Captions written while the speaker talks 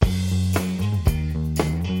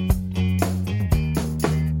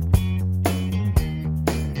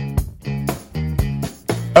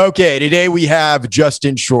Okay, today we have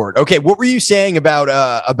Justin Short. Okay, what were you saying about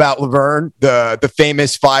Laverne, the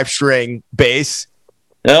famous 5-string bass?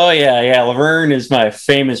 Oh yeah. Laverne is my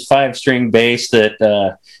famous 5-string bass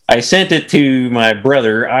that I sent it to my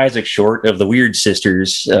brother Isaac Short of the Weird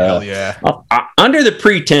Sisters. Hell yeah! Under the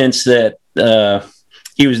pretense that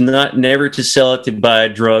he was never to sell it to buy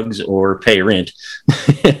drugs or pay rent,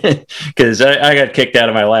 because I got kicked out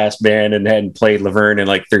of my last band and hadn't played Laverne in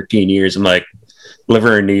like 13 years. I'm like,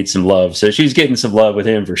 Laverne needs some love, so she's getting some love with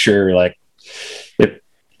him for sure. Like,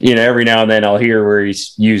 every now and then I'll hear where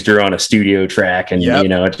he's used her on a studio track, and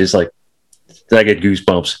it's just like I get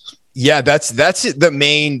goosebumps. Yeah, that's the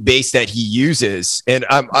main bass that he uses, and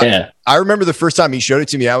I remember the first time he showed it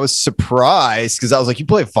to me, I was surprised because I was like, "You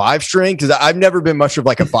play 5-string?" Because I've never been much of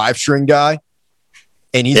like a 5-string guy,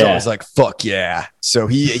 and he's always like, "Fuck yeah!" So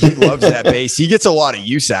he loves that bass. He gets a lot of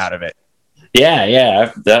use out of it.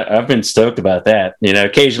 Yeah, I've been stoked about that.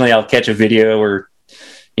 Occasionally I'll catch a video where,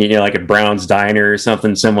 like at Brown's Diner or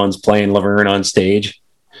something, someone's playing Laverne on stage.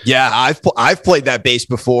 Yeah, I've played that bass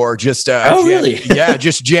before. Just really? Yeah,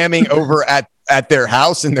 just jamming over at their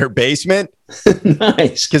house in their basement.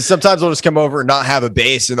 Nice. Because sometimes they'll just come over and not have a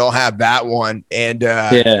bass, and they'll have that one. And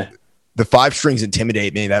the 5-strings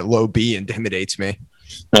intimidate me. That low B intimidates me.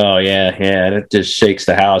 Oh yeah, it just shakes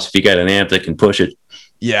the house if you got an amp that can push it.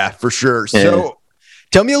 Yeah, for sure. So,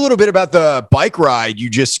 tell me a little bit about the bike ride you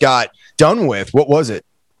just got done with. What was it?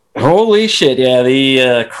 Holy shit. Yeah.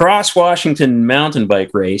 The Cross Washington mountain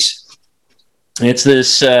bike race. It's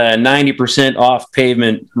this 90% off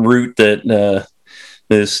pavement route that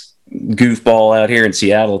this goofball out here in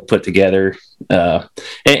Seattle put together.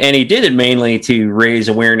 And he did it mainly to raise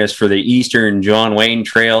awareness for the Eastern John Wayne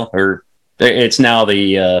Trail, or it's now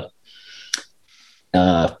the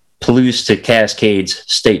Palouse to Cascades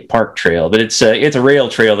State Park Trail. But it's a rail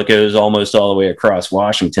trail that goes almost all the way across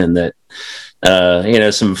Washington that,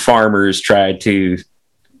 some farmers tried to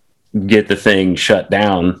get the thing shut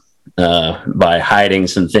down by hiding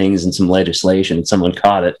some things in some legislation. Someone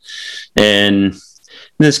caught it. And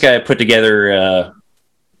this guy put together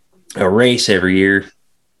a race every year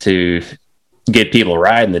to get people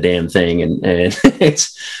riding the damn thing. And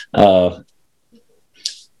it's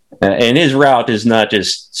and his route is not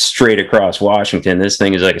just straight across Washington. This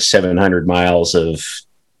thing is like 700 miles of,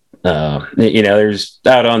 there's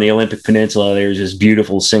out on the Olympic Peninsula, there's this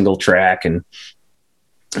beautiful single track, and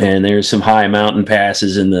there's some high mountain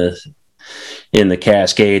passes in the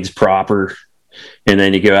Cascades proper. And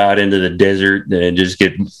then you go out into the desert and just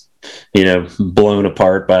get, blown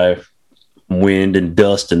apart by wind and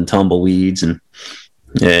dust and tumbleweeds. And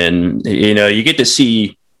you get to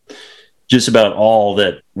see just about all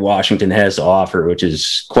that Washington has to offer, which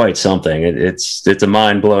is quite something. It's a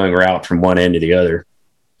mind-blowing route from one end to the other.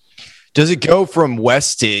 Does it go from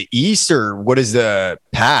west to east, or what is the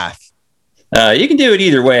path? You can do it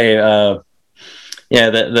either way.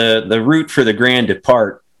 The route for the Grand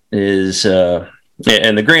Depart is,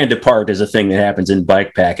 and the Grand Depart is a thing that happens in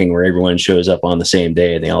bike packing where everyone shows up on the same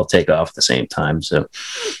day and they all take off at the same time. So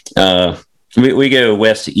we go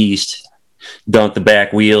west to east, dump the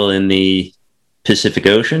back wheel in the Pacific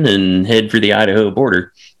Ocean, and head for the Idaho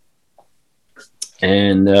border.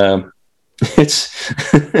 And it's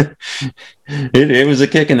it was a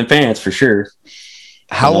kick in the pants for sure.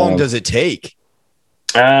 How long does it take?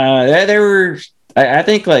 There were, I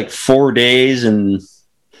think, like 4 days and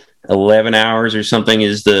 11 hours or something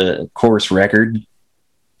is the course record.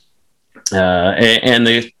 And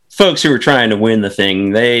the folks who are trying to win the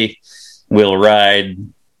thing, they will ride,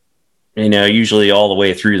 usually all the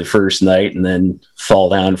way through the first night and then fall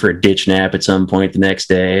down for a ditch nap at some point the next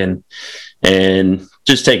day, and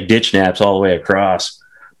just take ditch naps all the way across.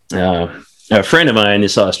 A friend of mine,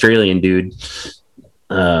 this Australian dude,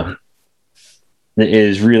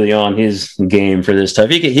 is really on his game for this stuff.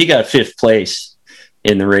 He got 5th place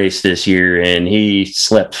in the race this year, and he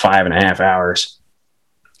slept 5.5 hours.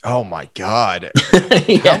 Oh my God.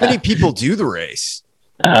 Yeah. How many people do the race?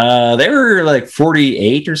 There were like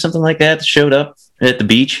 48 or something like that showed up at the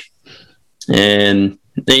beach. And,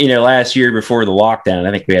 last year before the lockdown,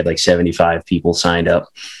 I think we had like 75 people signed up.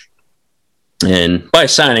 And by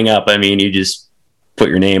signing up, I mean, you just put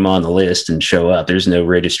your name on the list and show up. There's no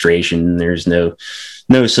registration. There's no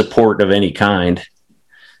support of any kind.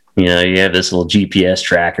 You have this little GPS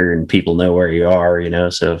tracker and people know where you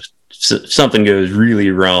are, so if something goes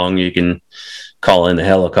really wrong, you can call in the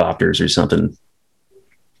helicopters or something.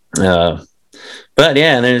 But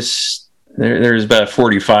yeah, there's about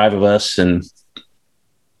 45 of us, and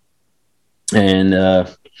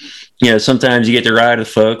sometimes you get to ride with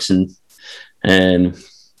folks, and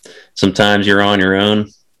sometimes you're on your own.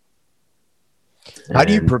 How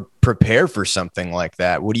do you prepare for something like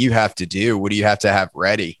that? What do you have to do? What do you have to have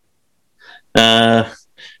ready?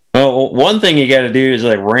 Well, one thing you got to do is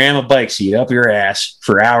like ram a bike seat up your ass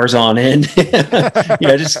for hours on end.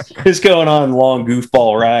 Just going on long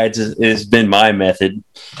goofball rides has been my method.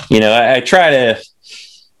 I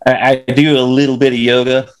do a little bit of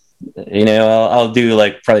yoga. I'll do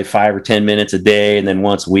like probably 5 or 10 minutes a day. And then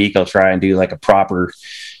once a week, I'll try and do like a proper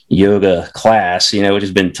yoga class, which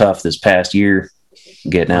has been tough this past year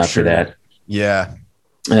getting out for that. Yeah.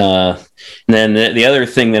 And then the other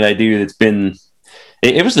thing that I do that's been,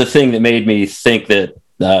 it was the thing that made me think that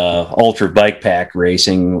ultra bike pack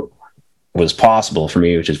racing was possible for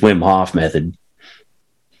me, which is Wim Hof method.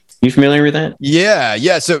 You familiar with that?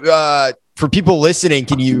 Yeah. So for people listening,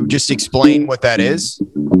 can you just explain what that is?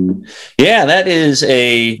 Yeah, that is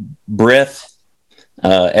a breath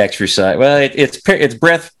exercise. Well, it's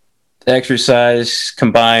breath exercise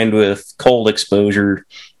combined with cold exposure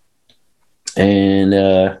and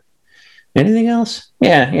anything else?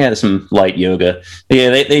 Yeah, some light yoga. Yeah,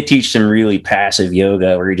 they teach some really passive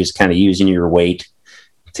yoga where you're just kind of using your weight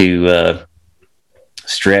to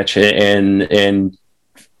stretch and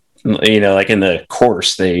like in the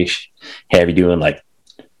course they have you doing like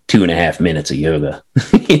 2.5 minutes of yoga,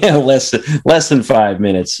 less than 5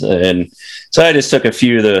 minutes. And so I just took a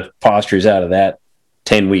few of the postures out of that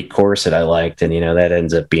 10-week course that I liked, and that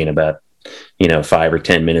ends up being about 5 or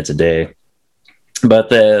 10 minutes a day. But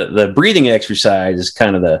the breathing exercise is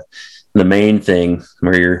kind of the main thing,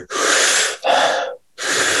 where you're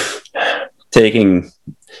taking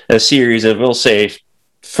a series of, we'll say,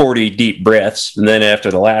 40 deep breaths, and then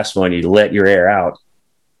after the last one, you let your air out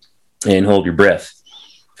and hold your breath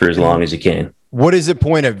for as long as you can. What is the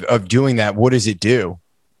point of doing that? What does it do?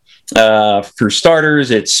 For starters,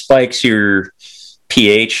 it spikes your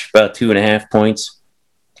pH about 2.5 points.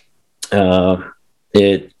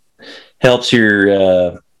 It helps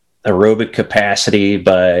your aerobic capacity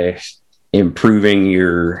by improving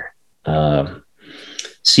your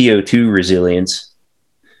CO2 resilience.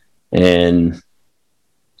 And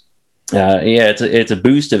it's a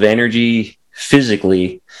boost of energy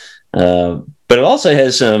physically, but it also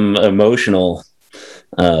has some emotional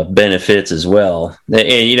benefits as well.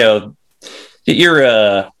 And you're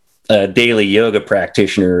a daily yoga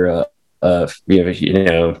practitioner.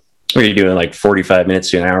 Where you're doing like 45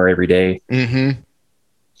 minutes to an hour every day. Mm-hmm.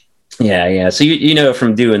 Yeah. So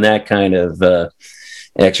from doing that kind of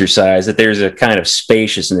exercise that there's a kind of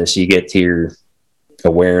spaciousness you get to your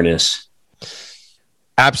awareness.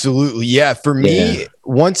 Absolutely. Yeah. For me,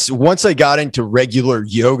 once I got into regular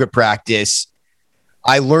yoga practice,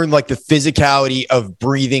 I learned like the physicality of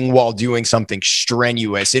breathing while doing something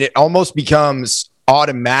strenuous, and it almost becomes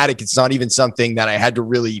automatic. It's not even something that I had to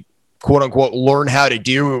really, quote unquote, learn how to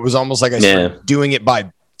do. It was almost like I started doing it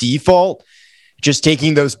by default, just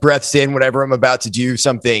taking those breaths in whenever I'm about to do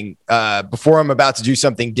something, before I'm about to do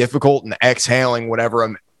something difficult, and exhaling whenever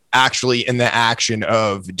I'm actually in the action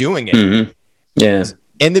of doing it. Mm-hmm. Yeah.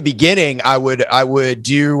 In the beginning, I would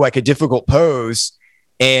do like a difficult pose,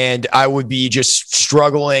 and I would be just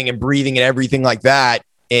struggling and breathing and everything like that,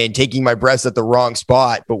 and taking my breaths at the wrong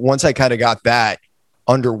spot. But once I kind of got that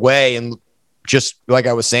underway, and just like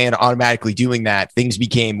I was saying, automatically doing that, things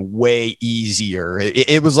became way easier.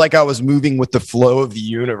 It was like I was moving with the flow of the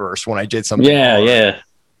universe when I did something. Yeah.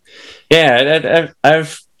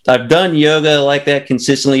 I've done yoga like that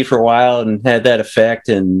consistently for a while and had that effect.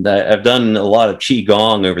 And I've done a lot of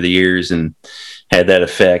Qigong over the years and had that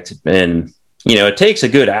effect. And, it takes a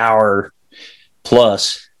good hour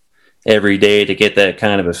plus every day to get that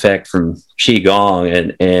kind of effect from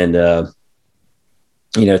Qigong. And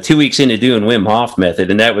 2 weeks into doing Wim Hof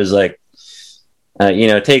method, and that was like,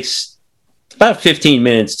 it takes about 15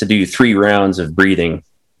 minutes to do 3 rounds of breathing,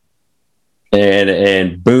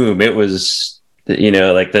 and boom, it was,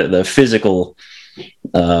 like the physical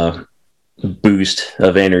boost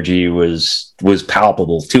of energy was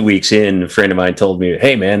palpable. 2 weeks in, a friend of mine told me,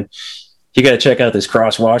 "Hey man, you got to check out this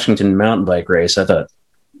Cross Washington mountain bike race." I thought,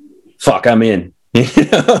 fuck, I'm in.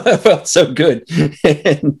 I felt so good.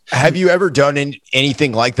 Have you ever done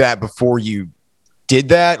anything like that before you did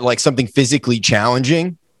that? Like something physically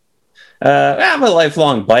challenging? I'm a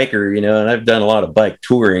lifelong biker, and I've done a lot of bike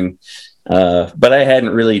touring, but I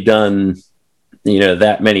hadn't really done,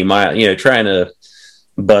 that many miles, trying to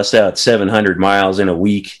bust out 700 miles in a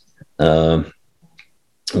week,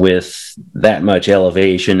 with that much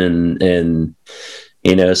elevation and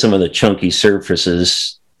some of the chunky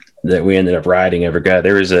surfaces that we ended up riding ever got.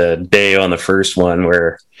 There was a day on the first one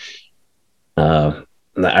where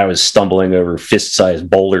I was stumbling over fist-sized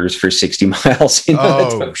boulders for 60 miles.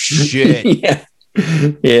 Oh, shit. Yeah.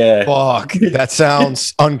 Yeah. Fuck, that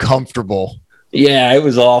sounds uncomfortable. Yeah, it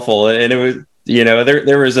was awful. And it was,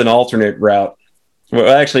 there was an alternate route.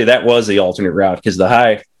 Well, actually, that was the alternate route because the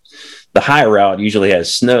high route usually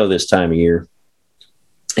has snow this time of year.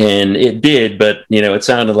 And it did, but, it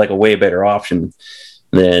sounded like a way better option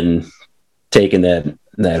than taking that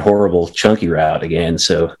horrible chunky route again.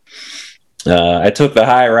 So I took the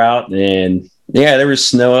high route, and yeah, there was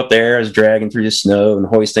snow up there. I was dragging through the snow and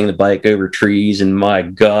hoisting the bike over trees. And my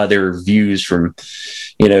God, there were views from,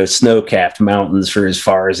 snow-capped mountains for as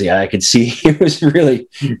far as the eye could see. It was really,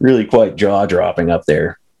 really quite jaw-dropping up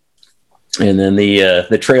there. And then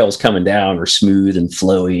the trails coming down were smooth and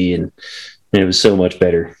flowy, and it was so much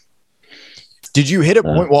better. Did you hit a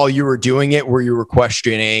point while you were doing it where you were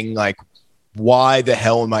questioning, like, why the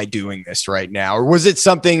hell am I doing this right now? Or was it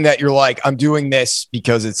something that you're like, I'm doing this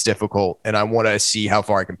because it's difficult and I want to see how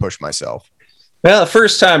far I can push myself? Well, the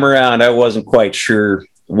first time around, I wasn't quite sure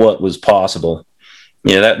what was possible.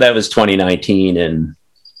 That was 2019. And,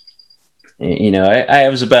 I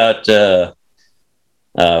was about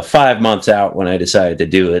 5 months out when I decided to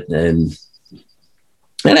do it. And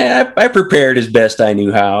I prepared as best I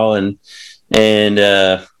knew how. And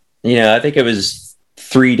I think it was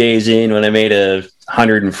 3 days in when I made a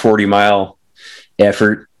 140-mile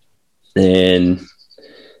effort, and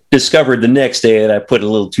discovered the next day that I put a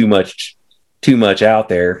little too much out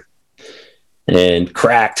there and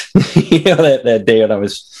cracked, that day when I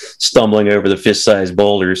was stumbling over the fist-sized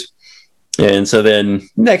boulders. And so then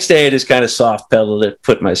next day I just kind of soft pedaled it,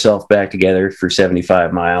 put myself back together for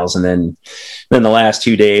 75 miles. And then the last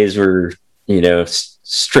 2 days were,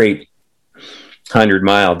 straight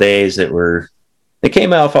 100-mile days they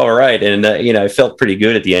came off all right. And, I felt pretty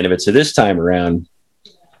good at the end of it. So this time around,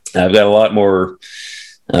 I've got a lot more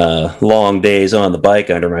long days on the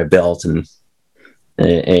bike under my belt. And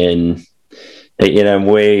I'm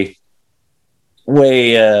way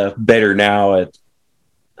better now at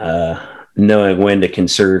knowing when to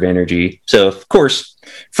conserve energy. So, of course,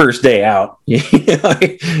 first day out,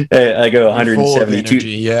 I go 172.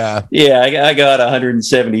 Yeah. Yeah, I got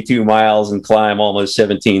 172 miles and climb almost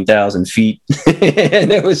 17,000 feet.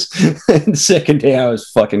 And it was the second day I was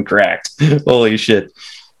fucking cracked. Holy shit.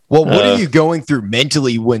 Well, what are you going through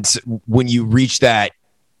mentally when you reach that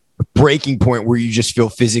breaking point where you just feel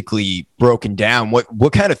physically broken down?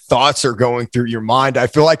 What kind of thoughts are going through your mind? I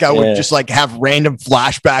feel like I would just like have random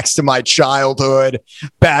flashbacks to my childhood,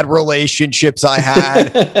 bad relationships I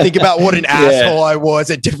had, think about what an asshole I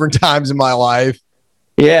was at different times in my life.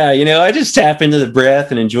 Yeah, I just tap into the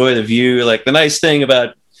breath and enjoy the view. Like, the nice thing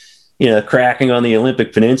about cracking on the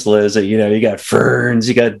Olympic Peninsula is that, you got ferns,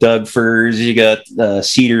 you got Doug firs, you got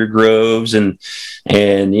cedar groves, and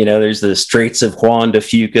there's the Straits of Juan de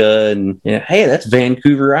Fuca, and hey, that's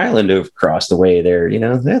Vancouver Island over across the way there.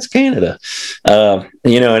 That's Canada. And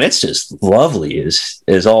it's just lovely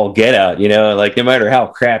as all get out. Like, no matter how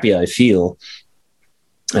crappy I feel,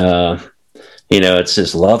 it's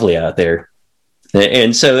just lovely out there.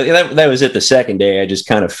 And so that was it. The second day, I just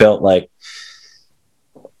kind of felt like,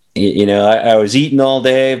 I was eating all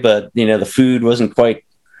day, but, the food wasn't quite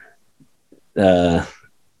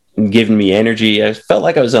giving me energy. I felt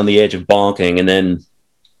like I was on the edge of bonking. And then,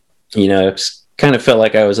 it kind of felt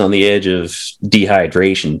like I was on the edge of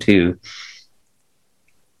dehydration too.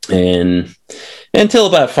 And until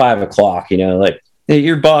about 5 o'clock, like,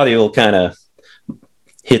 your body will kind of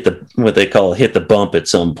hit what they call hit the bump at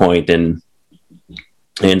some point and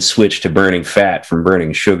switch to burning fat from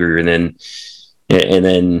burning sugar. And then,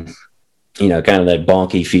 kind of that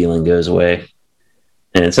bonky feeling goes away.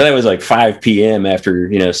 And so that was like 5 p.m.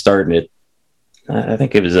 after, starting it. I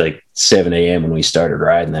think it was like 7 a.m. when we started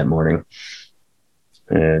riding that morning.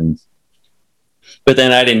 But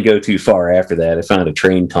then I didn't go too far after that. I found a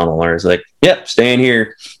train tunnel where I was like, yep, staying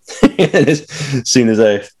here. as soon as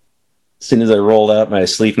I rolled out my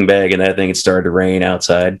sleeping bag and that thing, it started to rain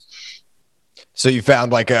outside. So you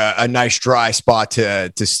found like a nice dry spot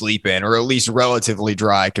to sleep in, or at least relatively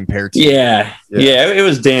dry compared to. Yeah. It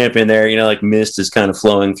was damp in there, like mist is kind of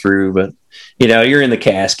flowing through, but you're in the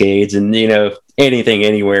Cascades, and anything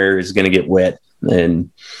anywhere is going to get wet. And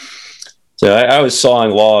so I was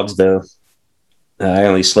sawing logs though. I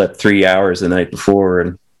only slept 3 hours the night before,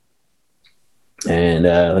 and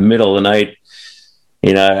the middle of the night,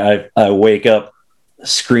 I wake up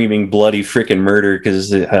screaming bloody freaking murder because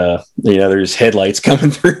there's headlights coming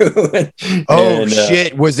through.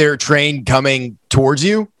 Shit, was there a train coming towards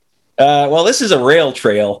you? Well, this is a rail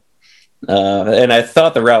trail, and I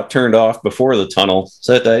thought the route turned off before the tunnel,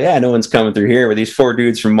 so I thought, no one's coming through here. But these 4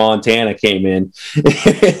 dudes from Montana came in.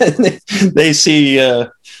 They see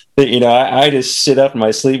I just sit up in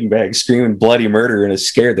my sleeping bag screaming bloody murder, and it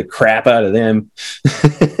scared the crap out of them.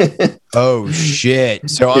 Oh shit!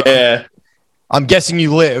 So yeah, I'm guessing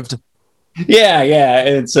you lived. Yeah.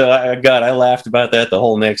 And so I laughed about that the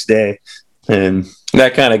whole next day, and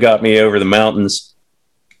that kind of got me over the mountains.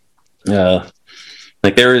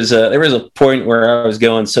 Like there was a point where I was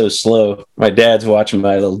going so slow. My dad's watching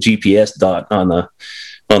my little GPS dot on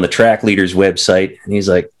the track leader's website,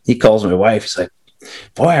 and he calls my wife. He's like,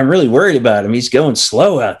 "Boy, I'm really worried about him. He's going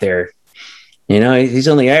slow out there. He's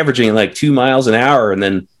only averaging like 2 miles an hour." And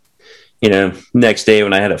then, next day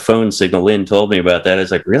when I had a phone signal, Lynn told me about that. I was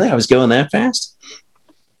like, "Really? I was going that fast?"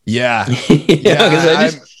 Yeah.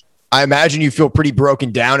 I imagine you feel pretty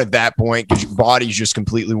broken down at that point because your body's just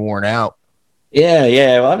completely worn out.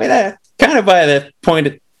 Yeah. Well, I mean, kind of by that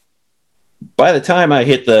point, by the time I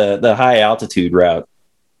hit the high altitude route,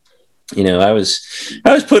 I was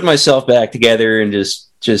putting myself back together and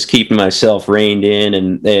just keeping myself reined in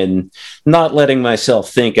and not letting myself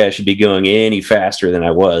think I should be going any faster than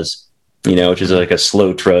I was, which is like a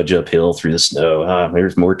slow trudge uphill through the snow.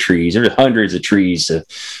 There's more trees. There's hundreds of trees to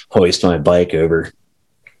hoist my bike over.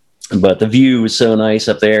 But the view was so nice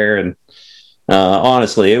up there. And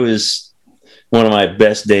honestly, it was one of my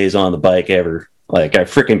best days on the bike ever. Like I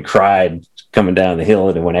freaking cried coming down the hill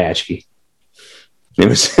into Wenatchee.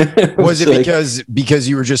 Was it like, because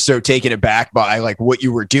you were just so taken aback by like what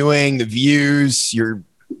you were doing, the views, you're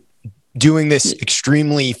doing this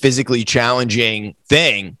extremely physically challenging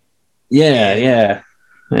thing? Yeah.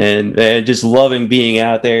 And just loving being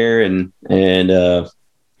out there and the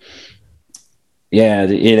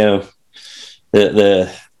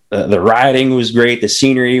riding was great. The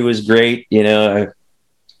scenery was great. I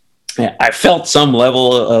felt some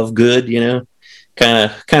level of good,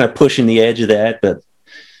 kind of pushing the edge of that. But,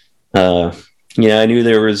 I knew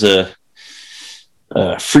there was a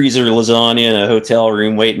freezer lasagna in a hotel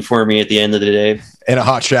room waiting for me at the end of the day. And a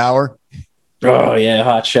hot shower. Oh yeah.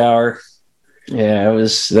 Hot shower. Yeah. That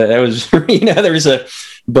was, there was a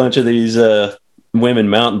bunch of these, women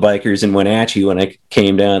mountain bikers in Wenatchee when I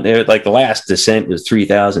came down there. Like the last descent was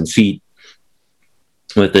 3,000 feet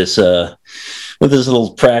with this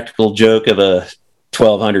little practical joke of a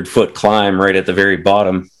 1,200 foot climb right at the very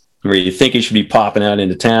bottom where you think you should be popping out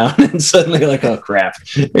into town and suddenly like, oh crap,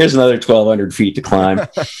 there's another 1,200 feet to climb.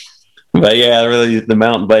 But yeah, really the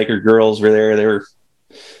mountain biker girls were there.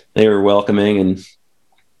 They were welcoming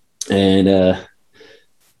and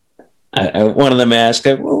one of them asked,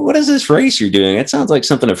 well, what is this race you're doing? It sounds like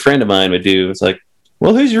something a friend of mine would do. It's like,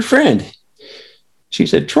 well, who's your friend? She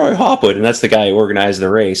said, Troy Hopwood. And that's the guy who organized the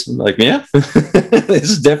race. I'm like, yeah, this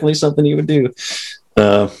is definitely something he would do.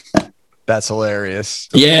 That's hilarious.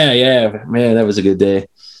 Yeah. Man, that was a good day.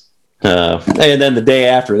 And then the day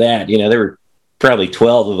after that, there were probably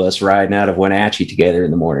 12 of us riding out of Wenatchee together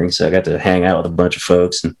in the morning. So I got to hang out with a bunch of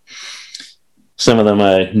folks, and some of them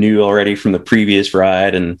I knew already from the previous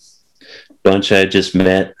ride, and bunch I just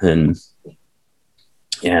met. And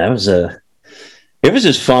yeah, it was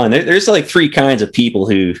just fun. There's like three kinds of people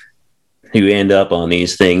who end up on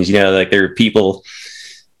these things. Like there are people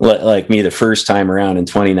like me the first time around in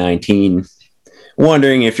 2019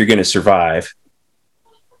 wondering if you're going to survive.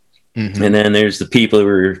 Mm-hmm. And then there's the people who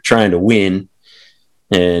are trying to win,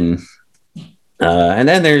 and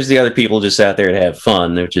then there's the other people just out there to have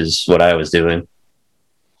fun, which is what I was doing.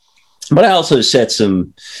 But I also set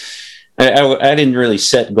I didn't really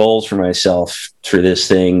set goals for myself for this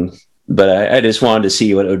thing, but I just wanted to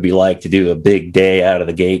see what it would be like to do a big day out of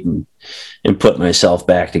the gate and put myself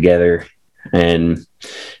back together. And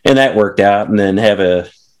that worked out. And then have a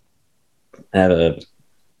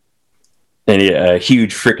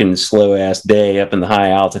huge freaking slow ass day up in the high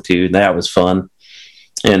altitude. That was fun.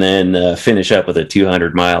 And then finish up with a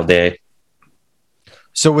 200-mile day.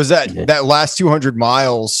 So was that last 200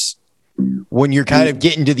 miles, when you're kind of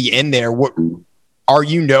getting to the end there, what are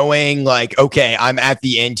you knowing like, okay, I'm at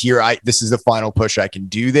the end here. This is the final push. I can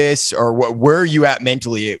do this. Or where are you at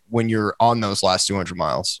mentally when you're on those last 200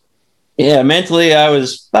 miles? Yeah, mentally I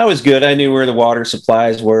was good. I knew where the water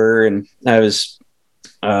supplies were, and I was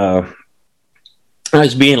being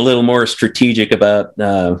a little more strategic about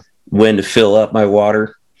when to fill up my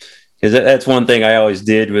water, because that's one thing I always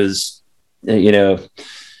did was,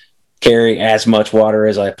 carry as much water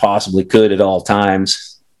as I possibly could at all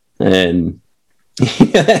times. And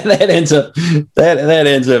that ends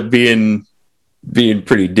up being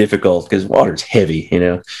pretty difficult because water's heavy,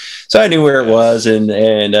 So I knew where it was, and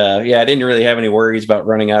I didn't really have any worries about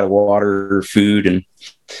running out of water or food,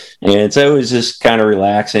 and so it was just kind of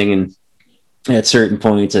relaxing. And at certain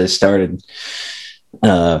points I started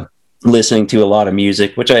listening to a lot of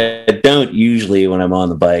music, which I don't usually when I'm on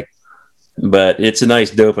the bike, but it's a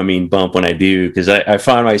nice dopamine bump when I do, because I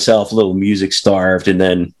find myself a little music starved, and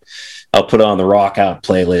then I'll put on the rock out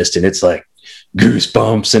playlist, and it's like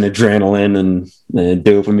goosebumps and adrenaline and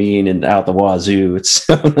dopamine and out the wazoo. It's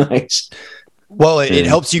so nice. Well, it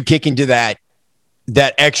helps you kick into that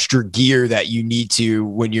extra gear that you need to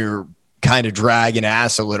when you're kind of dragging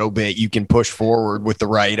ass a little bit. You can push forward with the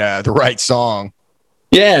right song.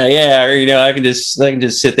 Yeah. Or, I can just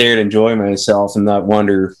sit there and enjoy myself and not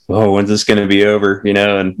wonder, when's this going to be over,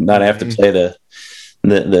 and not have to play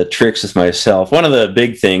the tricks with myself. One of the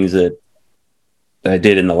big things that I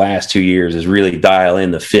did in the last 2 years is really dial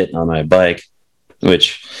in the fit on my bike,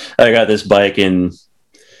 which I got this bike in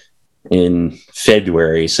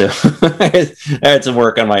February. So I had some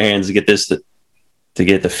work on my hands to get the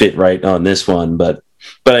fit right on this one, but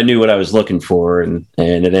I knew what I was looking for, and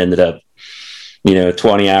it ended up,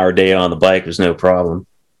 20-hour day on the bike was no problem.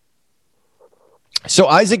 So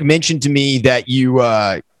Isaac mentioned to me that you're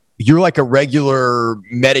like a regular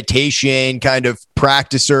meditation kind of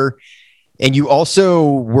practicer, and you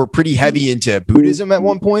also were pretty heavy into Buddhism at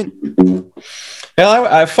one point. Well,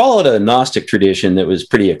 I followed a Gnostic tradition that was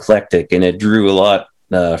pretty eclectic, and it drew a lot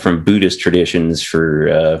from Buddhist traditions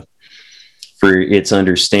for its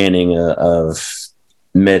understanding of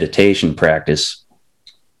meditation practice.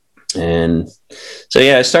 And so,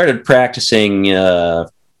 I started practicing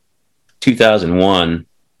 2001,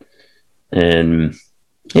 and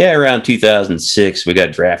around 2006, we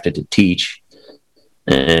got drafted to teach.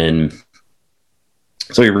 And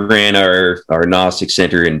so we ran our Gnostic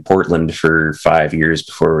Center in Portland for 5 years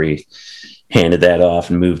before we handed that off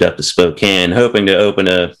and moved up to Spokane, hoping to open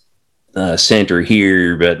a center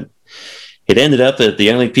here. But it ended up that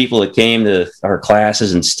the only people that came to our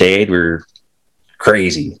classes and stayed were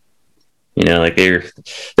crazy. Like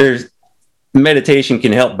there's meditation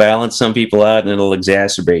can help balance some people out, and it'll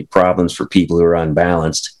exacerbate problems for people who are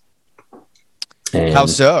unbalanced. And, how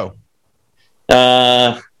so?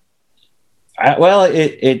 It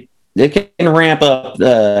can ramp up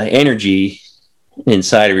energy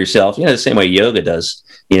inside of yourself, the same way yoga does.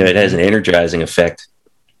 It has an energizing effect.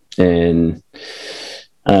 And,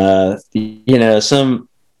 some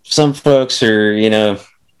folks are,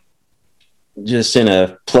 just in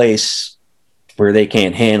a place where they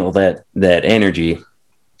can't handle that energy.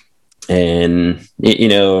 And,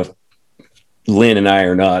 Lynn and I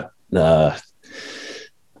are not,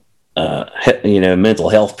 mental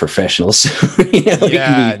health professionals.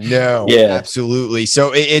 Absolutely.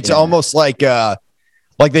 So it's almost like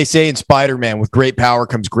they say in Spider-Man, with great power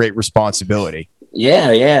comes great responsibility. Yeah,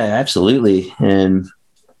 absolutely. And,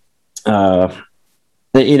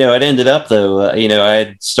 it ended up though, I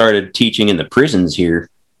had started teaching in the prisons here.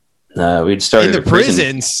 We'd started in the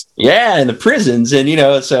prisons. Yeah, in the prisons. And,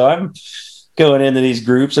 so I'm going into these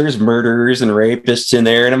groups, there's murderers and rapists in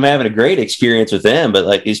there, and I'm having a great experience with them. But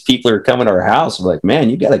like, these people are coming to our house. I'm like, man,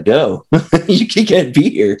 you got to go. You can't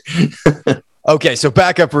be here. Okay. So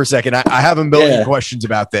back up for a second. I have a million questions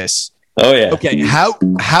about this. Oh yeah. Okay.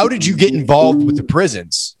 How did you get involved with the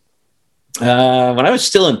prisons? When I was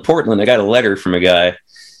still in Portland, I got a letter from a guy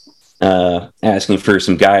asking for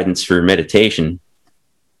some guidance for meditation.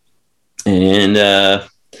 And,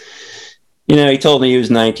 he told me he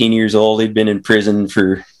was 19 years old. He'd been in prison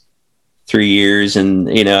for 3 years. And,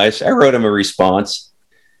 I wrote him a response.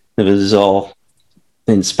 It was all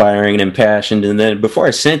inspiring and impassioned. And then before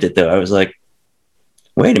I sent it, though, I was like,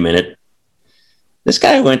 wait a minute. This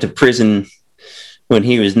guy went to prison when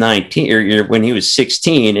he was 19 or when he was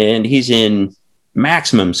 16, and he's in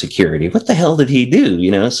maximum security. What the hell did he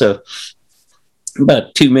do? So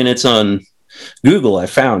about 2 minutes on Google, I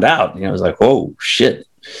found out, I was like, oh shit.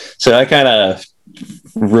 So I kind of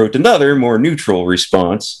wrote another more neutral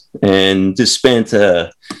response and just spent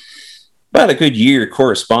about a good year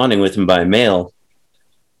corresponding with him by mail,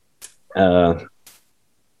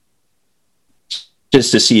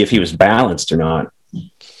 just to see if he was balanced or not.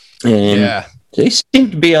 And they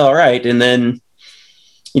seemed to be all right. And then,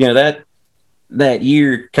 that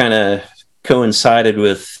year kind of coincided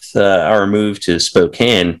with our move to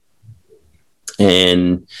Spokane.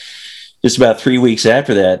 And just about 3 weeks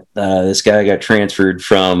after that, this guy got transferred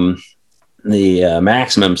from the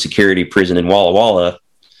maximum security prison in Walla Walla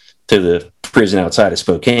to the prison outside of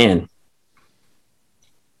Spokane.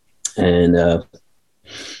 And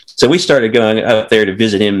so we started going up there to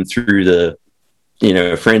visit him through the,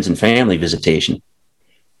 friends and family visitation.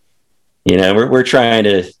 We're trying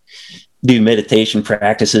to do meditation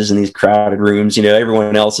practices in these crowded rooms.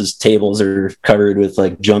 Everyone else's tables are covered with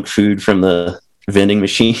like junk food from the vending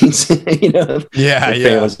machines.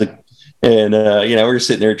 And, we're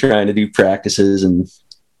sitting there trying to do practices and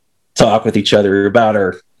talk with each other about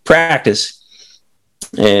our practice.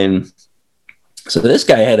 And so this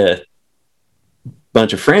guy had a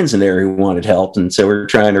bunch of friends in there who wanted help. And so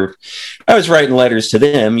I was writing letters to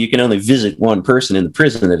them. You can only visit one person in the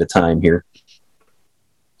prison at a time here.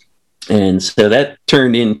 And so that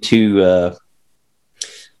turned into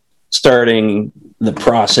starting the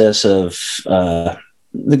process of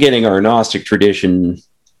getting our Gnostic tradition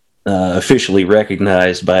officially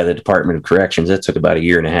recognized by the Department of Corrections. That took about a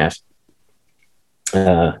year and a half.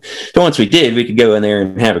 So once we did, we could go in there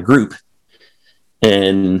and have a group.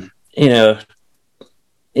 And,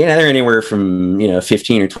 they're anywhere from,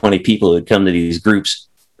 15 or 20 people who would come to these groups.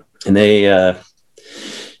 And they, a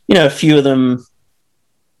few of them,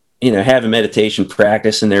 have a meditation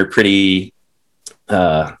practice, and they're pretty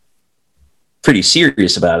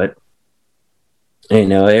serious about it.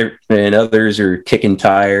 And others are kicking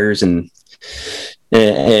tires, and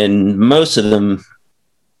most of them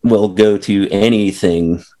will go to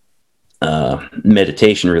anything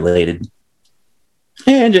meditation related.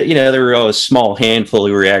 And there were a small handful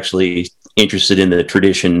who were actually interested in the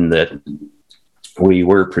tradition that we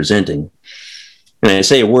were presenting. And I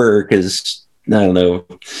say were because, I don't know,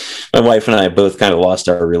 my wife and I both kind of lost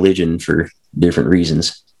our religion for different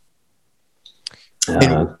reasons.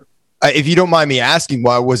 If you don't mind me asking,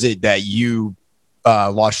 why was it that you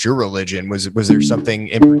lost your religion? Was there something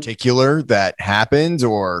in particular that happened,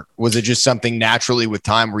 or was it just something naturally with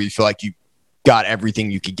time where you feel like you got everything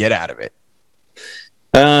you could get out of it?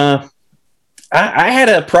 I had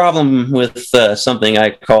a problem with something I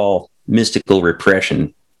call mystical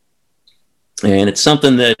repression. And it's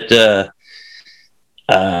something that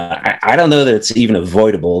I don't know that it's even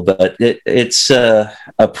avoidable, but it's a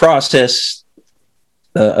process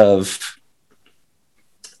of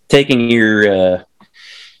taking your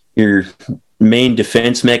main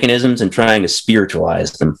defense mechanisms and trying to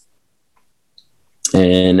spiritualize them.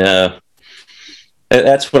 And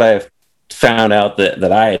that's what I've found out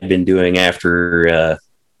that I had been doing after,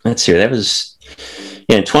 let's see, that was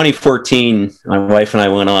in 2014. My wife and I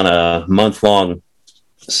went on a month-long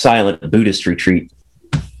silent Buddhist retreat.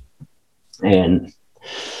 And,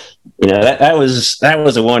 that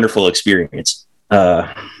was a wonderful experience. And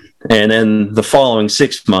then the following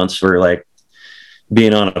 6 months were like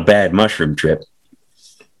being on a bad mushroom trip.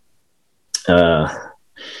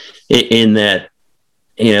 In that,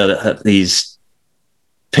 these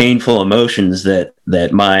painful emotions that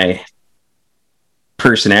my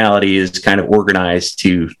personality is kind of organized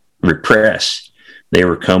to repress, they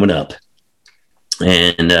were coming up.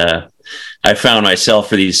 And I found myself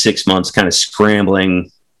for these 6 months kind of scrambling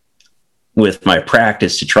with my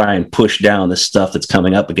practice to try and push down the stuff that's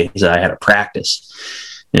coming up because I had a practice.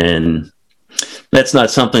 And that's not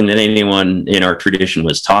something that anyone in our tradition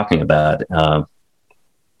was talking about.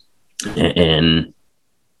 And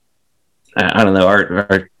I don't know,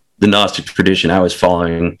 the Gnostic tradition I was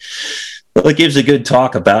following, well, it gives a good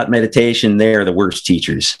talk about meditation. They're the worst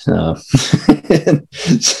teachers. So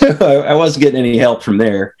I wasn't getting any help from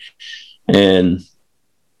there. And,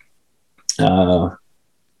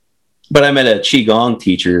 but I met a Qigong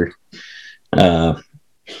teacher out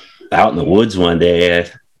in the woods one day.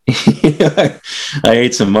 I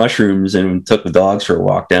ate some mushrooms and took the dogs for a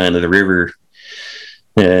walk down to the river,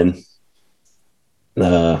 and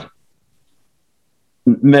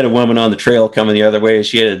met a woman on the trail coming the other way.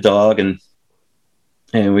 She had a dog, and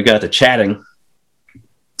we got to chatting,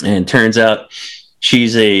 and turns out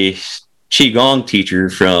she's a Qigong teacher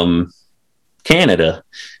from Canada,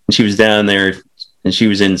 and she was down there, and she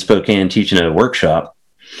was in Spokane teaching a workshop,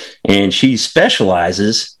 and she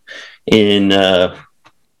specializes in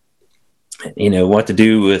what to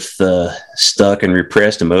do with stuck and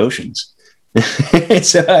repressed emotions.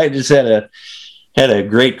 So I just had a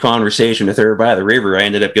great conversation with her by the river. I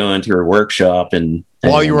ended up going to her workshop, and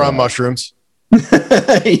while you were on mushrooms.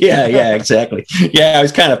 yeah, exactly. Yeah, I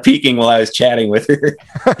was kind of peeking while I was chatting with her.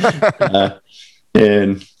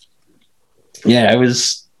 And yeah, I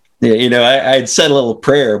was, I had said a little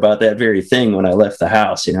prayer about that very thing when I left the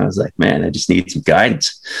house. I was like, man, I just need some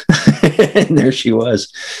guidance. And there she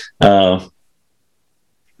was. Yeah.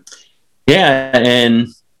 And,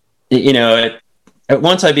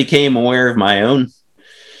 once I became aware of my own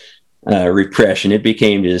repression, it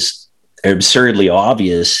became just absurdly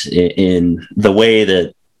obvious in the way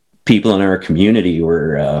that people in our community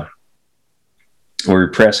were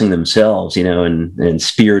repressing themselves, and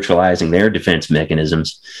spiritualizing their defense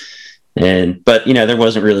mechanisms. But there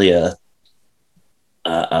wasn't really a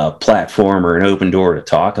platform or an open door to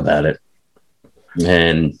talk about it.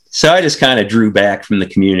 And so I just kind of drew back from the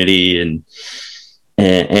community, and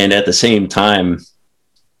at the same time,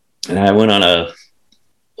 I went on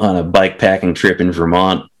a bike packing trip in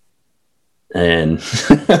Vermont, and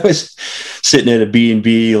I was sitting at a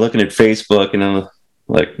B&B looking at Facebook, and I'm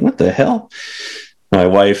like, what the hell? My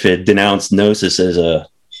wife had denounced Gnosis as a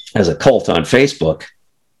cult on Facebook.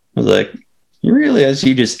 I was like, you realize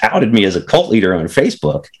you just outed me as a cult leader on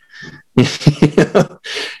Facebook? I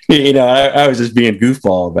was just being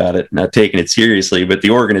goofball about it, not taking it seriously. But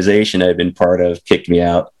the organization I've been part of kicked me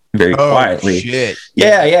out very quietly. Shit.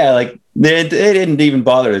 Yeah. Like they didn't even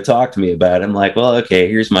bother to talk to me about it. I'm like, well, okay,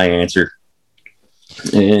 here's my answer.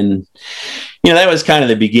 And that was kind of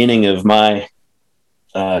the beginning of my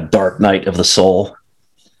dark night of the soul.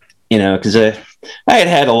 Because I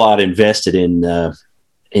had a lot invested in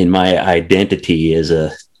my identity as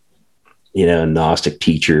a Gnostic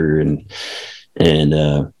teacher and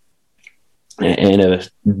a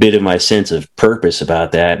bit of my sense of purpose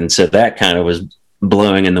about that. And so that kind of was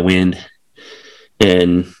blowing in the wind.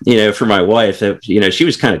 And, for my wife, she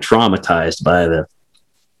was kind of traumatized by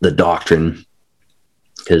the doctrine,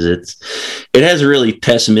 because it has a really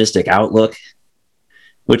pessimistic outlook,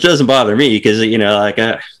 which doesn't bother me because,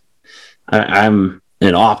 I'm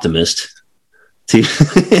an optimist to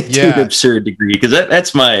an absurd degree, because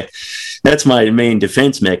that's my main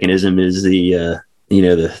defense mechanism is the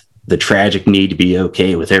tragic need to be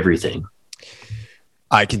okay with everything.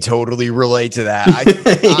 I can totally relate to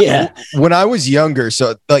that. When I was younger,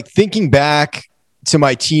 so like thinking back to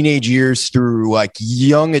my teenage years through like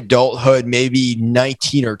young adulthood, maybe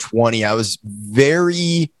 19 or 20, I was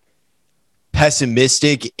very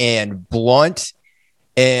pessimistic and blunt.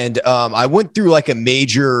 And I went through like a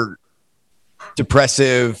major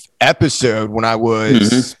depressive episode when I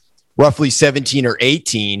was roughly 17 or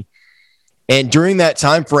 18. And during that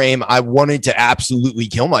time frame, I wanted to absolutely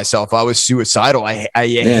kill myself. I was suicidal. I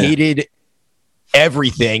hated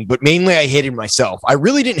everything, but mainly I hated myself. I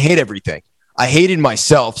really didn't hate everything. I hated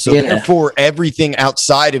myself. So therefore, everything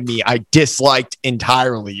outside of me, I disliked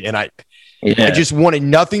entirely. And I just wanted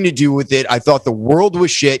nothing to do with it. I thought the world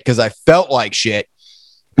was shit because I felt like shit.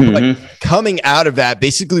 But coming out of that,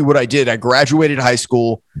 basically what I did, I graduated high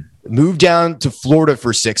school, moved down to Florida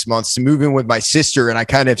for 6 months to move in with my sister, and I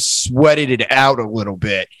kind of sweated it out a little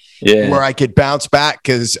bit where I could bounce back,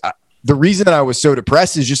 because the reason that I was so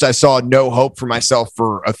depressed is just I saw no hope for myself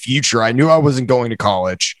for a future. I knew I wasn't going to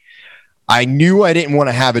college. I knew I didn't want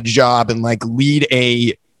to have a job and like lead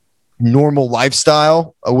a normal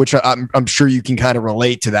lifestyle, which I'm sure you can kind of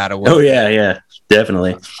relate to that a little. Oh, yeah,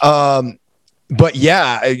 definitely. But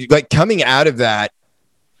like coming out of that,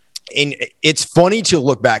 and it's funny to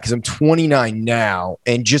look back because I'm 29 now,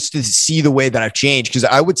 and just to see the way that I've changed, because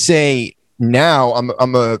I would say now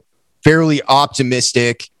I'm a fairly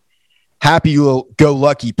optimistic,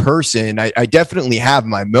 happy-go-lucky person. I definitely have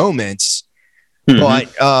my moments, but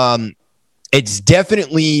it's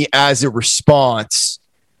definitely as a response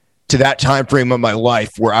to that time frame of my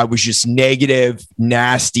life where I was just negative,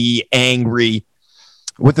 nasty, angry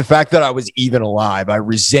with the fact that I was even alive. I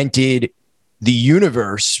resented the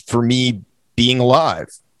universe for me being alive.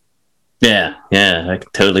 Yeah, I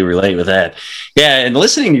can totally relate with that. Yeah, and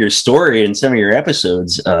listening to your story and some of your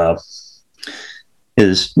episodes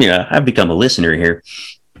is, I've become a listener here.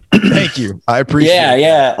 Thank you. I appreciate it.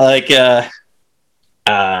 Yeah. Like,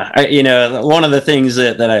 one of the things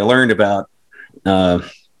that I learned about,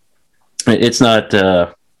 it's not...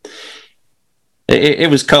 It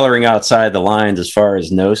was coloring outside the lines as far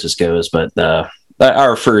as Gnosis goes, but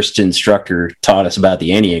our first instructor taught us about the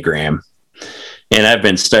Enneagram, and I've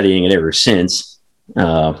been studying it ever since.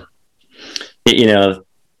 If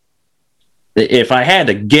I had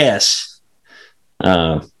to guess,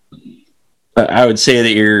 I would say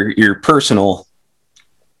that your personal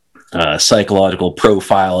psychological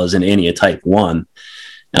profile is an Ennea type 1.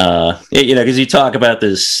 Because you talk about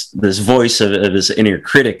this voice of this inner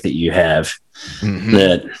critic that you have.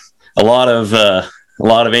 That a lot of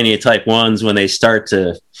Ennea type 1s, when they start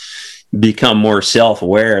to become more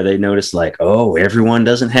self-aware, they notice like, oh, everyone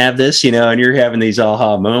doesn't have this, and you're having these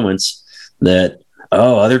aha moments that,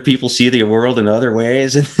 oh, other people see the world in other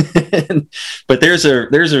ways. But there's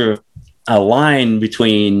a line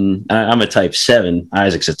between, I'm a type 7,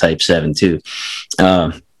 Isaac's a type 7 too,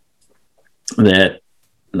 that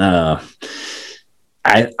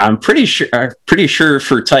I'm pretty sure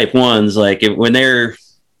for type 1s, like when they're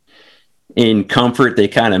in comfort, they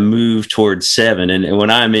kind of move towards 7, and when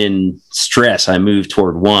I'm in stress, I move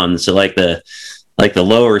toward 1. So like the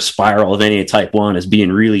lower spiral of any type 1 is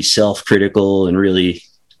being really self-critical and really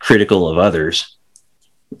critical of others.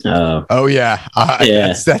 Oh yeah,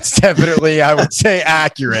 yeah. That's definitely, I would say,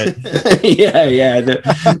 accurate. Yeah.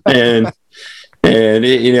 And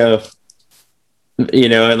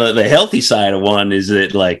the healthy side of one is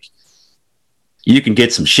that like you can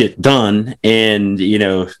get some shit done and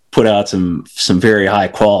put out some very high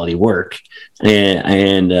quality work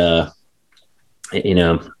and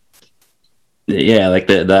yeah, like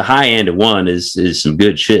the high end of one is some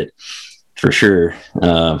good shit for sure.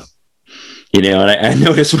 And I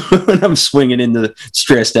notice when I'm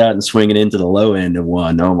stressed out and swinging into the low end of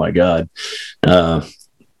one, oh my God.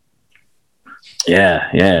 Yeah.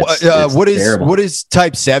 It's what terrible. is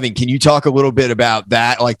type 7? Can you talk a little bit about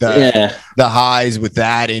that, like the highs with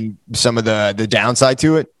that and some of the downside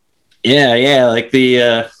to it? Yeah, like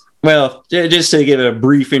well, just to give a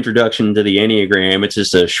brief introduction to the Enneagram, it's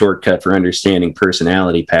just a shortcut for understanding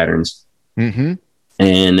personality patterns. Mm-hmm.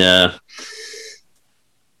 And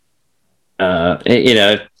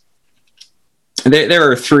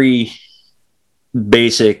there are three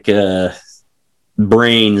basic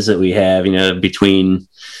brains that we have, between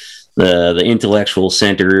the intellectual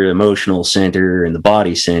center, emotional center, and the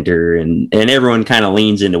body center, and everyone kind of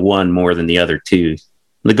leans into one more than the other two.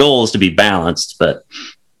 The goal is to be balanced, but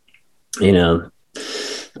the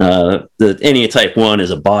Enneatype 1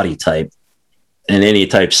 is a body type, and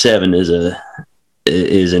Enneatype 7 is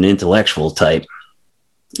an intellectual type.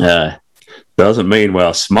 Doesn't mean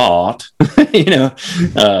well smart,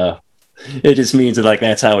 it just means that like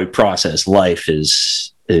that's how we process life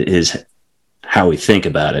is how we think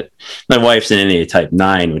about it. My wife's an Enneatype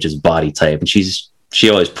 9, which is body type, and she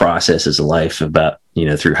always processes life about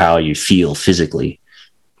through how you feel physically.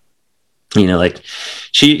 Like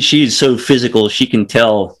she's so physical, she can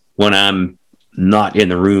tell when I'm not in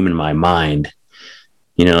the room in my mind.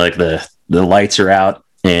 Like the lights are out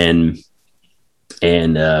and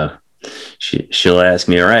she'll ask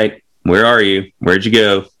me, all right, where are you? Where'd you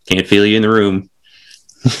go? Can't feel you in the room.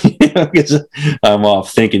 Because I'm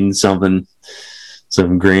off thinking some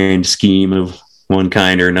grand scheme of one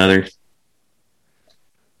kind or another.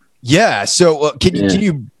 Yeah. So can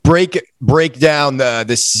you break down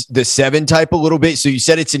the 7 type a little bit? So you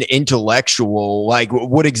said it's an intellectual. Like,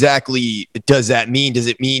 what exactly does that mean? Does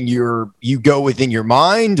it mean you go within your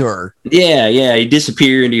mind, or? Yeah. You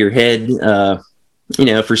disappear into your head. For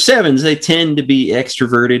 7s, they tend to be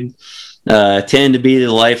extroverted, tend to be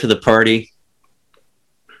the life of the party,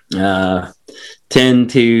 tend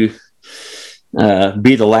to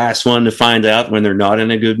be the last one to find out when they're not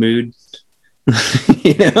in a good mood.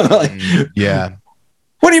 Yeah.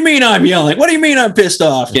 What do you mean I'm yelling? What do you mean I'm pissed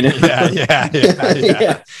off? Yeah.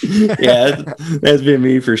 Yeah, that's been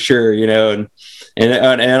me for sure.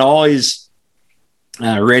 And always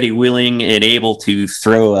ready, willing, and able to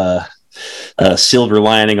throw a silver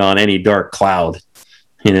lining on any dark cloud.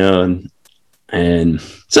 And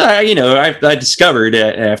so I discovered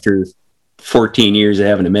after 14 years of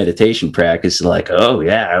having a meditation practice, like, oh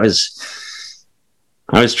yeah, I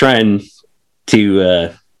was trying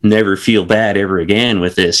to never feel bad ever again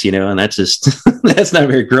with this, and that's just that's not a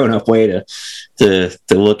very grown up way to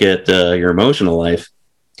look at your emotional life.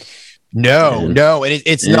 No, and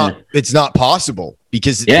it's not possible,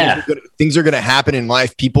 because things are going to happen in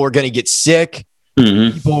life. People are going to get sick.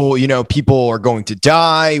 Mm-hmm. People are going to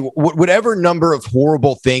die. Whatever number of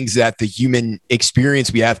horrible things that the human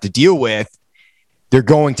experience we have to deal with, they're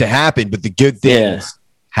going to happen. But the good things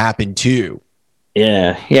happen too.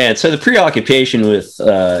 Yeah. So the preoccupation with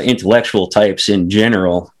intellectual types in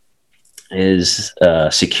general is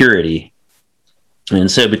security.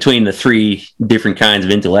 And so between the three different kinds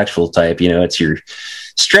of intellectual type, it's your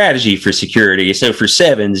strategy for security. So for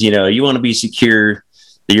 7s, you want to be secure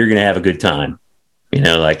that you're going to have a good time.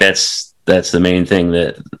 Like that's the main thing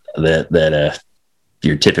that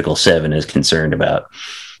your typical 7 is concerned about.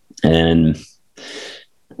 And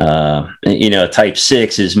type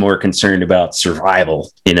 6 is more concerned about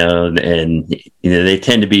survival, and they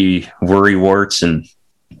tend to be worrywarts and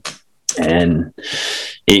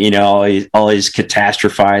always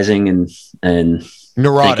catastrophizing and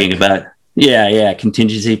neurotic. Thinking about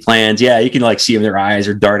contingency plans. Yeah, you can like see them, their eyes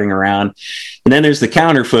are darting around. And then there's the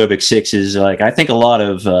counterphobic 6s. Like I think a lot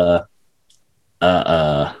of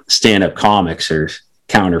stand-up comics are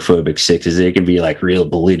counterphobic 6s. They can be like real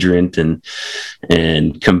belligerent and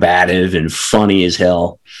combative and funny as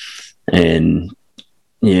hell, and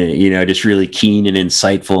just really keen and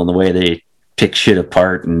insightful in the way they pick shit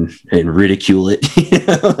apart and ridicule it.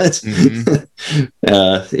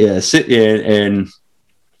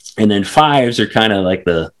 And then 5s are kind of like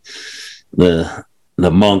the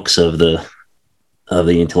monks of the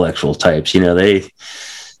intellectual types.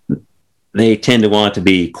 they tend to want to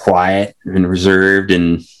be quiet and reserved.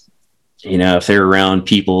 And, if they're around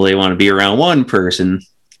people, they want to be around one person,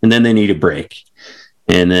 and then they need a break.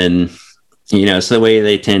 And then, so the way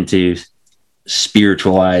they tend to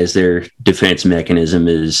spiritualize their defense mechanism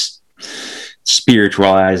is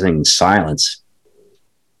spiritualizing silence.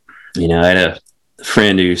 I had a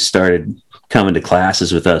friend who started coming to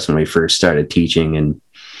classes with us when we first started teaching, and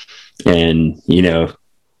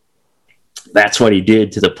that's what he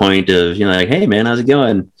did, to the point of, like, hey man, how's it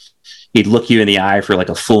going? He'd look you in the eye for like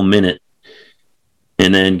a full minute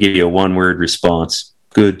and then give you a one-word response.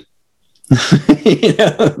 Good.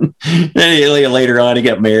 Then later on he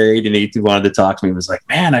got married and he wanted to talk to me. He was like,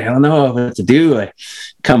 man, I don't know what to do. I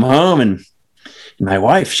come home and my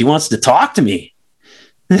wife, she wants to talk to me.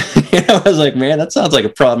 I was like, man, that sounds like a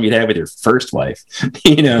problem you'd have with your first wife.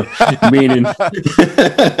 Meaning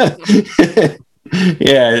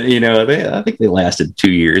yeah, I think they lasted 2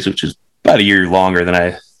 years, which is about a year longer than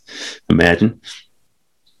I imagined.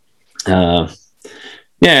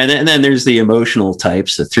 And then there's the emotional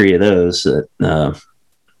types, the three of those that,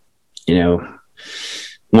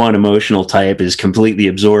 one emotional type is completely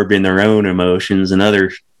absorbed in their own emotions.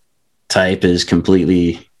 Another type is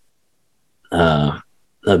completely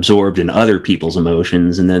absorbed in other people's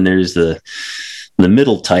emotions. And then there's the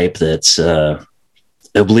middle type that's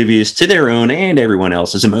oblivious to their own and everyone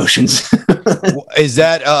else's emotions. Is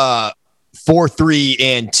that 4, 3,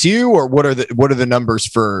 and 2, or what are the numbers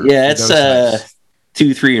for? Yeah, it's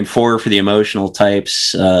 2, 3, and 4 for the emotional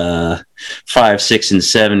types, 5, 6, and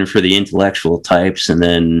 7 for the intellectual types, and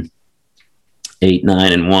then 8,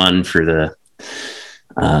 9, and 1 for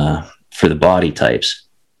the body types.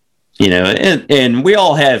 And we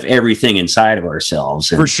all have everything inside of ourselves.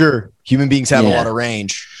 For sure. Human beings have a lot of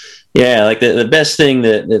range. Yeah, like the best thing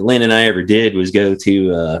that Lynn and I ever did was go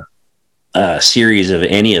to a series of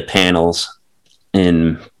Enneagram panels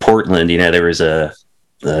in Portland. There was a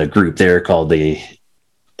group there called the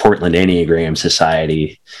Portland Enneagram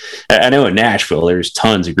Society. I know in Nashville, there's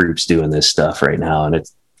tons of groups doing this stuff right now, and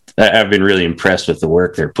I've been really impressed with the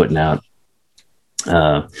work they're putting out.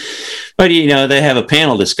 But they have a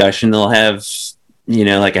panel discussion. They'll have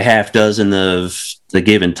like a half dozen of the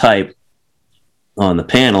given type on the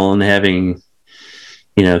panel, and having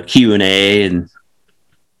Q&A and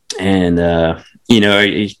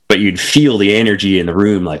but you'd feel the energy in the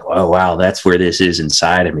room, like, oh wow, that's where this is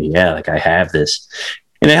inside of me. Yeah, like I have this.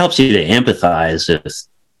 And it helps you to empathize with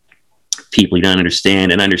people you don't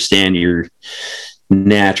understand, and understand your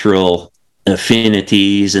natural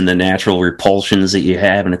affinities and the natural repulsions that you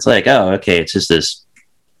have. And it's like, oh, okay, it's just this,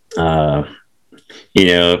 when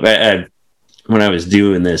I was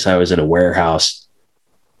doing this, I was at a warehouse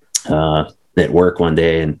at work one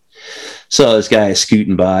day and saw this guy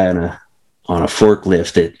scooting by on a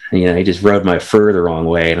forklift that, he just rubbed my fur the wrong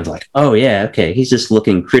way. And I was like, oh yeah, okay. He's just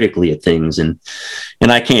looking critically at things. And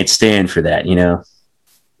I can't stand for that.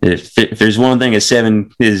 If there's one thing a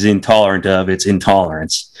 7 is intolerant of, it's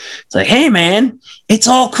intolerance. It's like, hey man, it's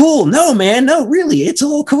all cool. No man, no, really, it's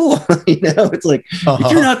all cool. It's like,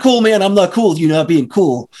 if you're not cool, man, I'm not cool with you not being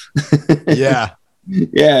cool. Yeah.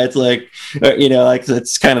 Yeah. It's like, like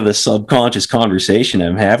that's kind of the subconscious conversation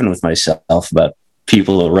I'm having with myself about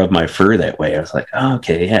people that rub my fur that way. I was like, oh,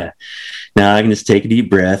 okay, yeah. Now I can just take a deep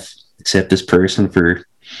breath, accept this person for,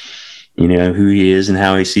 who he is and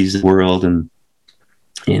how he sees the world. And,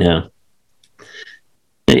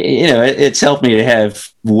 it's helped me to have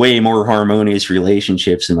way more harmonious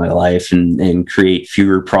relationships in my life and create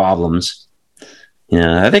fewer problems.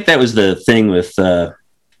 I think that was the thing with,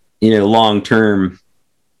 long-term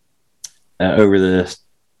over the,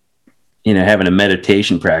 having a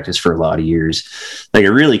meditation practice for a lot of years. Like,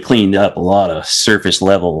 it really cleaned up a lot of surface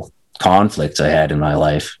level conflicts I had in my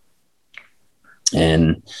life.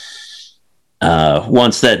 And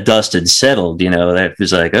once that dust had settled, that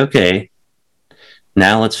was like, okay,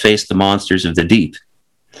 now let's face the monsters of the deep.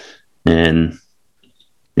 And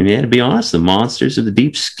to be honest, the monsters of the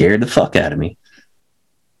deep scared the fuck out of me.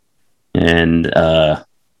 And I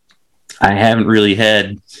haven't really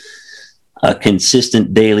had a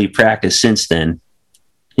consistent daily practice since then.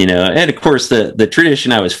 And of course the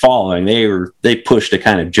tradition I was following, they pushed a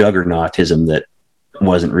kind of juggernautism that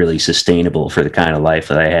wasn't really sustainable for the kind of life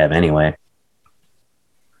that I have anyway.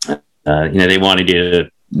 They wanted you to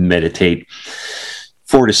meditate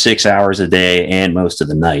 4 to 6 hours a day and most of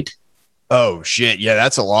the night. Oh shit. Yeah.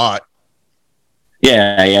 That's a lot.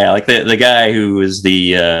 Yeah. Yeah. Like the guy who was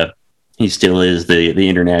he still is the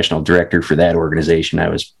international director for that organization I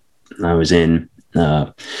was in,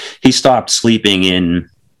 he stopped sleeping in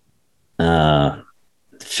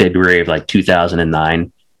February of like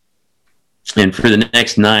 2009. And for the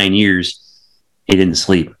next 9 years, he didn't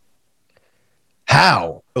sleep.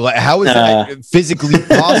 How? How is that physically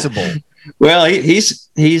possible? Well, he's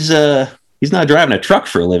not driving a truck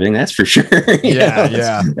for a living, that's for sure.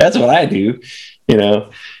 That's what I do.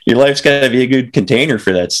 Your life's got to be a good container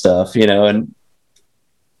for that stuff. And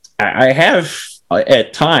I have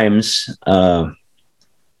at times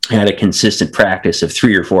had a consistent practice of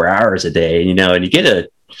 3 or 4 hours a day. And you get a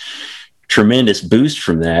tremendous boost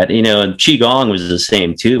from that. And qigong was the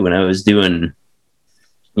same too. When I was doing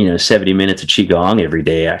 70 minutes of qigong every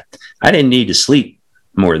day, I didn't need to sleep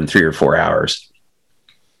more than 3 or 4 hours.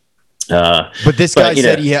 But this guy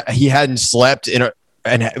said he hadn't slept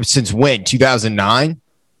since when? 2009?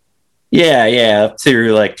 Yeah. Up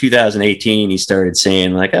through like 2018, he started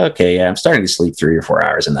saying like, okay, yeah, I'm starting to sleep 3 or 4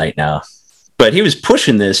 hours a night now. But he was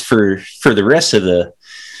pushing this for the rest of the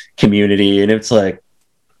community, and it's like,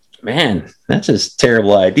 man, that's a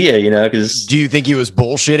terrible idea, because... Do you think he was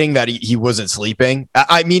bullshitting that he wasn't sleeping?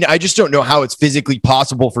 I mean, I just don't know how it's physically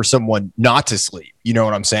possible for someone not to sleep. You know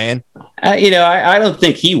what I'm saying? I don't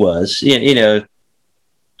think he was.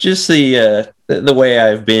 Just the way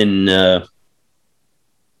I've been, from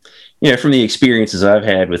the experiences I've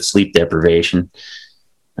had with sleep deprivation.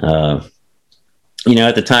 At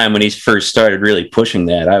the time when he first started really pushing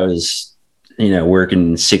that, I was...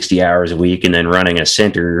 working 60 hours a week and then running a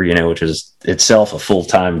center, which was itself a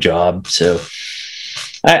full-time job. So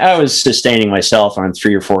I was sustaining myself on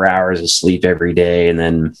 3 or 4 hours of sleep every day. And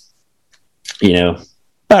then,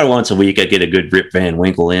 about once a week, I'd get a good Rip Van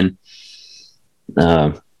Winkle in.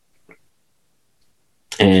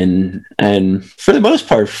 And for the most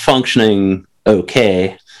part, functioning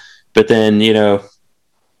okay. But then,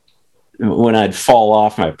 when I'd fall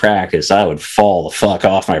off my practice, I would fall the fuck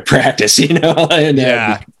off my practice, and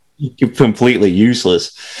I'd be completely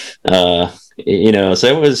useless. So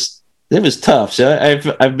it was tough. So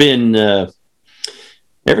I've been,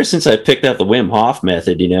 ever since I picked up the Wim Hof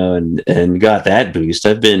method, and got that boost,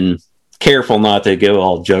 I've been careful not to go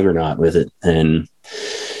all juggernaut with it and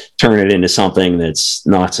turn it into something that's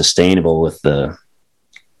not sustainable with the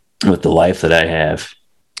life that I have.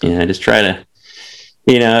 I just try to,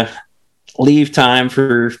 leave time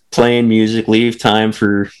for playing music, leave time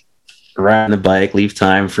for riding the bike, leave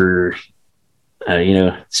time for,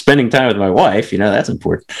 spending time with my wife. That's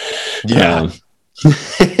important. Yeah.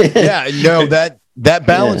 That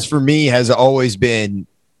balance for me has always been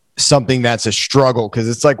something that's a struggle. Cause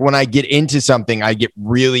it's like when I get into something, I get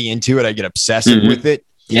really into it. I get obsessive with it.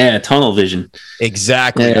 Yeah. Tunnel vision.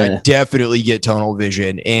 Exactly. Yeah. I definitely get tunnel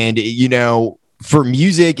vision. And, for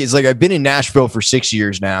music, it's like I've been in Nashville for 6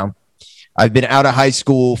 years now. I've been out of high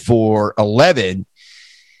school for 11.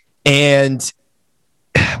 And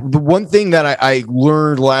the one thing that I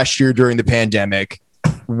learned last year during the pandemic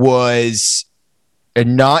was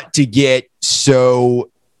not to get so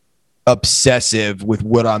obsessive with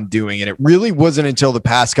what I'm doing. And it really wasn't until the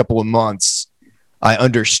past couple of months I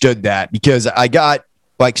understood that, because I got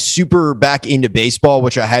like super back into baseball,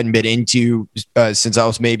 which I hadn't been into since I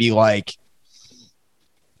was maybe like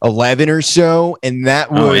 11 or so. And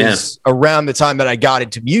that was around the time that I got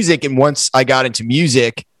into music. And once I got into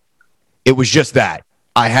music, it was just that.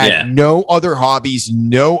 I had no other hobbies,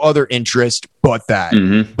 no other interest but that.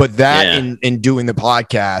 But that in doing the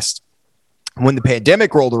podcast. When the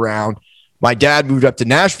pandemic rolled around, my dad moved up to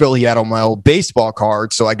Nashville. He had all my old baseball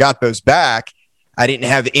cards, so I got those back. I didn't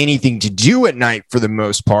have anything to do at night for the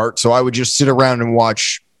most part, so I would just sit around and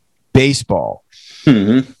watch baseball.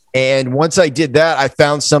 And once I did that, I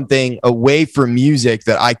found something away from music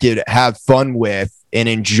that I could have fun with and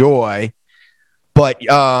enjoy. But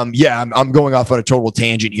I'm going off on a total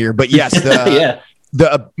tangent here. But yes,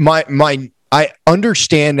 I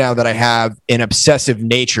understand now that I have an obsessive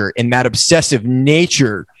nature, and that obsessive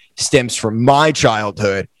nature stems from my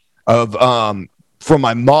childhood from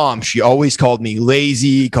my mom. She always called me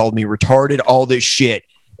lazy, called me retarded, all this shit.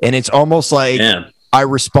 And it's almost like I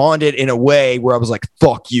responded in a way where I was like,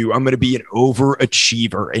 fuck you. I'm going to be an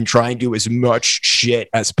overachiever and try and do as much shit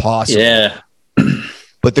as possible. Yeah.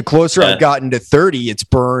 But the closer I've gotten to 30, it's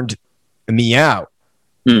burned me out.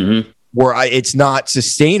 Where it's not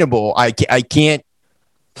sustainable. I can't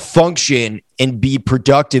function and be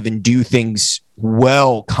productive and do things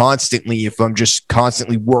well constantly if I'm just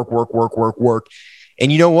constantly work.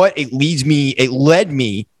 And you know what? It led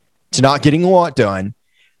me to not getting a lot done,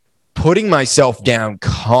 putting myself down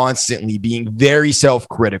constantly, being very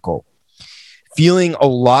self-critical, feeling a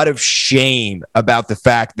lot of shame about the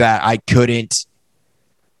fact that I couldn't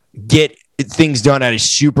get things done at a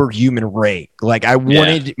superhuman rate. Like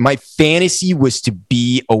my fantasy was to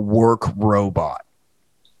be a work robot.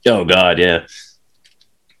 Oh God, yeah.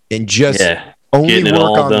 And just only work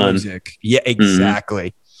on done. Music. Yeah,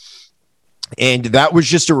 exactly. And that was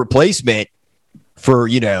just a replacement for,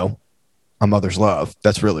 a mother's love.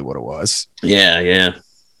 That's really what it was. Yeah.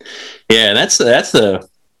 That's the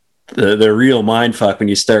real mind fuck when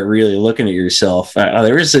you start really looking at yourself.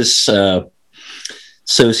 There was this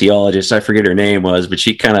sociologist, I forget her name was, but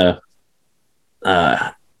she kind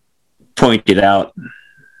of pointed out.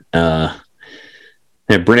 And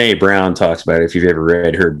Brene Brown talks about it. If you've ever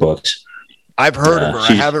read her books, I've heard of her.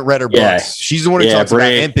 I haven't read her books. She's the one who talks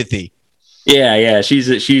about empathy. Yeah.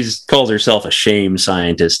 She's calls herself a shame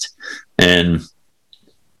scientist, and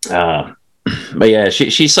but yeah,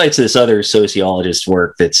 she cites this other sociologist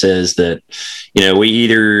work that says that we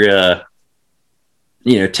either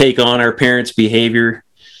take on our parents' behavior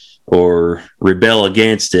or rebel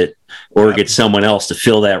against it, or get someone else to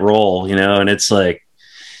fill that role. And it's like,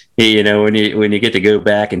 when you get to go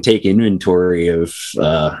back and take inventory of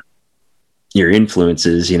your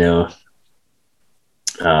influences, you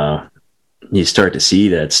start to see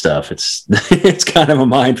that stuff. It's kind of a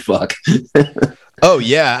mind fuck. Oh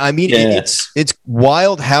yeah. I mean, it's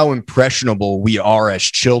wild how impressionable we are as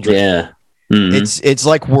children. Yeah. Mm-hmm. It's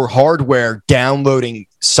like we're hardware downloading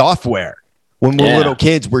software. When we're little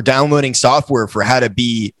kids, we're downloading software for how to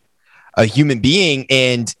be a human being.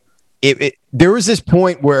 And there was this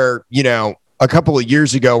point where, a couple of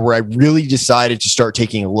years ago where I really decided to start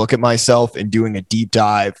taking a look at myself and doing a deep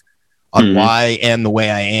dive on why I am the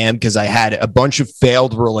way I am, because I had a bunch of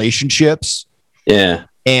failed relationships. Yeah.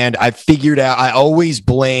 And I figured out I always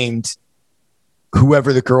blamed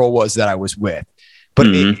whoever the girl was that I was with. But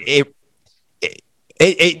I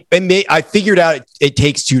figured out it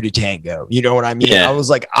takes two to tango. You know what I mean? Yeah. I was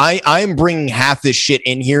like, I am bringing half this shit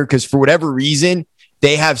in here because for whatever reason,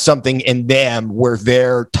 they have something in them where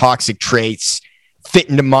their toxic traits fit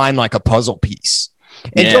into mine like a puzzle piece.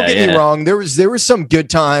 And don't get me wrong, there was some good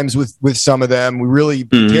times with some of them. We really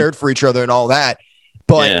cared for each other and all that.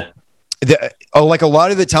 But like a lot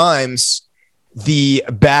of the times, the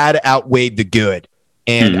bad outweighed the good.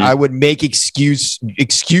 And I would make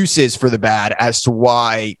excuses for the bad as to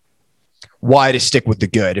why to stick with the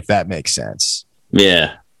good, if that makes sense.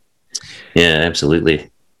 Yeah. Yeah, absolutely.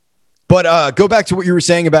 But go back to what you were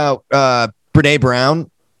saying about Brene Brown.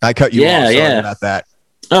 I cut you off. Sorry about that.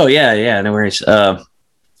 Oh, yeah. No worries. So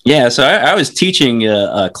I was teaching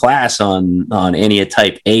a class on Enneagram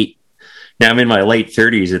Type 8. Now I'm in my late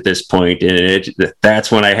 30s at this point, and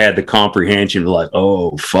that's when I had the comprehension of like,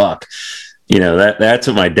 oh, fuck. That's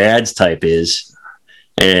what my dad's type is.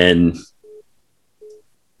 And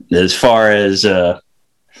as far as,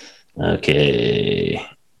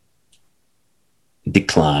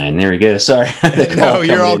 decline. There we go. Sorry. No,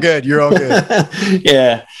 you're all good. You're all good.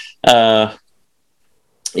 Yeah.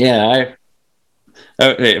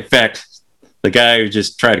 In fact, the guy who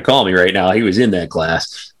just tried to call me right now, he was in that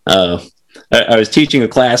class. I was teaching a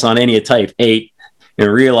class on Enneagram Type 8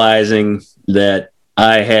 and realizing that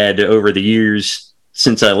I had, over the years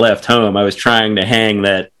since I left home, I was trying to hang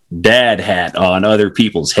that dad hat on other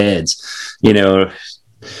people's heads, because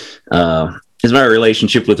my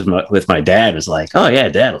relationship with my dad was like, oh yeah,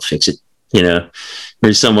 dad will fix it.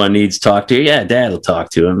 There's someone needs to talk to. Yeah, dad will talk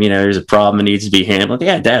to him. There's a problem that needs to be handled.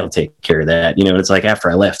 Yeah, dad will take care of that. It's like after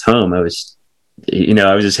I left home, I was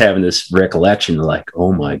just having this recollection of like,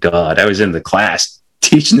 oh my God, I was in the class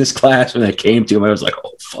teaching this class when I came to him. I was like,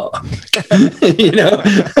 oh fuck,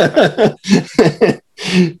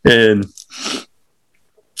 and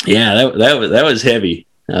yeah, that was heavy.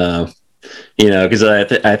 Because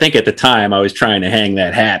I think at the time I was trying to hang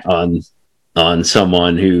that hat on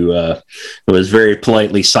someone who was very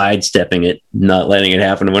politely sidestepping it, not letting it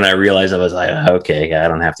happen. And when I realized, I was like, okay, I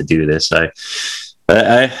don't have to do this. I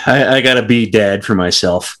got to be dad for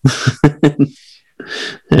myself.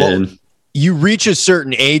 Well, you reach a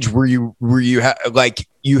certain age where you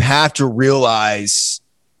have to realize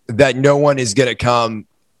that no one is going to come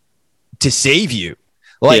to save you.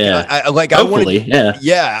 I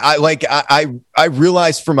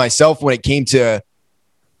realized for myself when it came to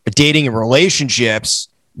dating and relationships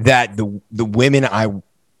that the women I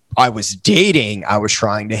was dating, I was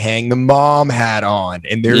trying to hang the mom hat on,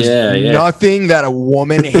 and there's nothing that a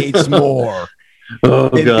woman hates more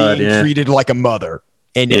than being treated like a mother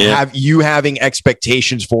and having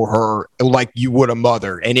expectations for her like you would a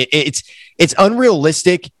mother, and it's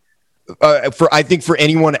unrealistic. I think for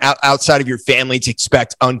anyone outside of your family to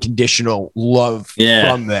expect unconditional love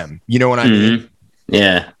from them. You know what I mean?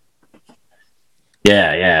 Yeah.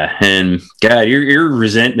 Yeah. And God, your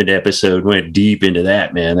resentment episode went deep into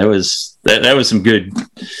that, man. That was some good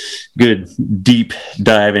deep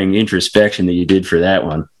diving introspection that you did for that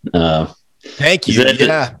one. Thank you.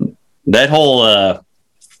 That whole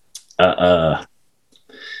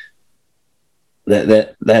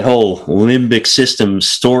that whole limbic system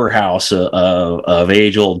storehouse of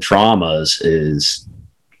age old traumas is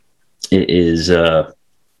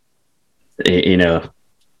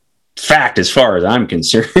fact as far as I'm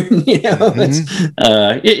concerned. It's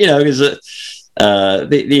because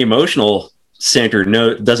the emotional center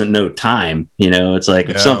doesn't know time. It's like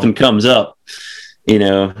if something comes up,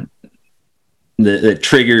 that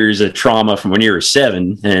triggers a trauma from when you were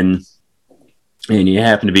 7 and you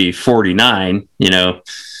happen to be 49,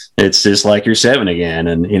 it's just like you're 7 again.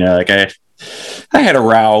 And like I had a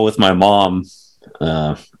row with my mom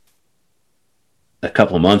a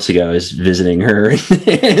couple of months ago. I was visiting her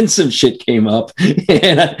and some shit came up,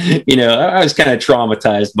 and I was kind of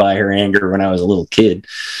traumatized by her anger when I was a little kid,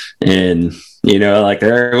 and like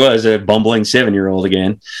there was a bumbling 7-year-old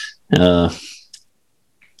again, and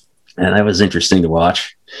that was interesting to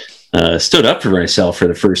watch. Stood up for myself for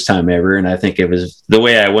the first time ever, and I think it was the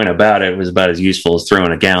way I went about it was about as useful as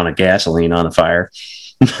throwing a gallon of gasoline on the fire.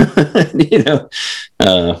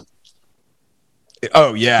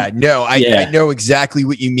 Oh yeah, no, I know exactly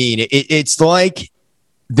what you mean. It's like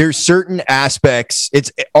there's certain aspects.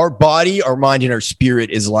 It's our body, our mind, and our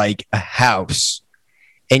spirit is like a house,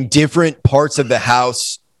 and different parts of the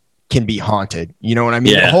house can be haunted. You know what I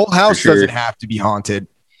mean? The whole house doesn't have to be haunted,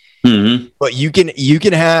 but you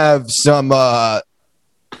can have some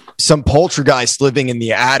poltergeist living in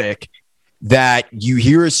the attic that you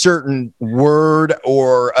hear a certain word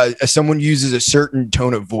or someone uses a certain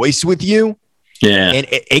tone of voice with you. Yeah. And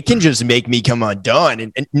it can just make me come undone.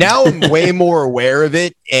 And now I'm way more aware of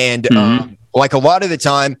it. And like a lot of the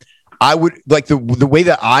time, I would like the way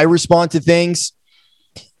that I respond to things.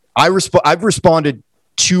 I've responded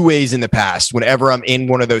 2 ways in the past whenever I'm in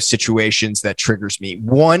one of those situations that triggers me.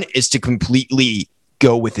 One is to completely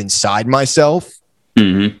go with inside myself.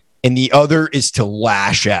 And the other is to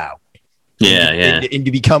lash out. And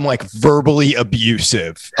to become like verbally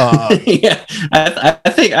abusive. I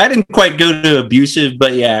think I didn't quite go to abusive,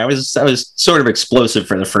 but I was sort of explosive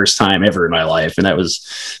for the first time ever in my life, and that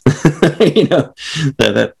was,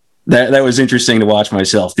 that was interesting to watch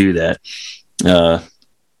myself do that.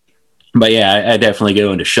 But I definitely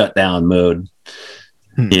go into shutdown mode,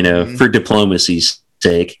 for diplomacy's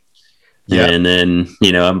sake. Yeah. And then,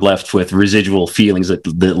 I'm left with residual feelings that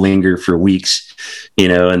linger for weeks,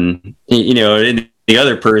 and the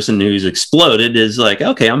other person who's exploded is like,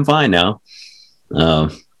 okay, I'm fine now. I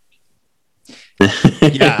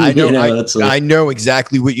know. I know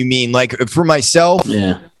exactly what you mean. Like for myself,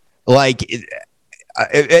 like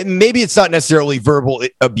maybe it's not necessarily verbal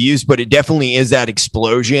abuse, but it definitely is that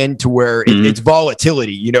explosion to where it's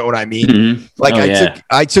volatility. You know what I mean? Like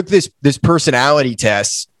I took this personality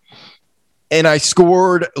test. And I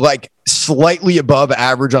scored like slightly above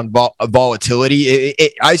average on volatility.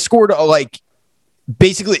 I scored like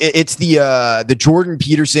basically it's the Jordan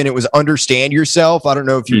Peterson. It was Understand Yourself. I don't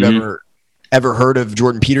know if you've ever heard of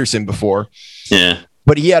Jordan Peterson before. Yeah,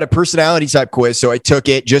 but he had a personality type quiz, so I took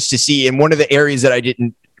it just to see. And one of the areas that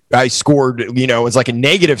I scored, was like a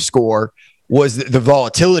negative score was the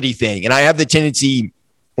volatility thing. And I have the tendency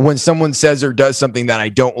when someone says or does something that I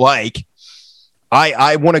don't like.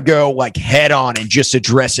 I want to go like head on and just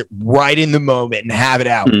address it right in the moment and have it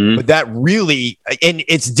out. But that really, and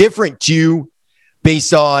it's different too,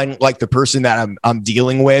 based on like the person that I'm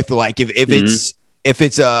dealing with. Like if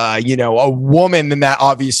it's a woman, then that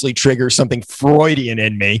obviously triggers something Freudian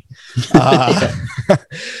in me.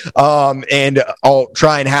 And I'll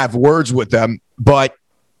try and have words with them. But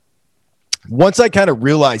once I kind of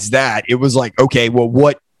realized that, it was like, okay, well,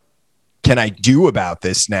 what can I do about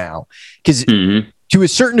this now? Because to a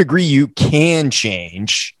certain degree, you can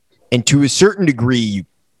change, and to a certain degree, you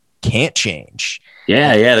can't change.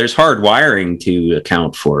 Yeah. There's hard wiring to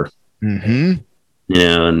account for. And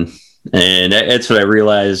that's what I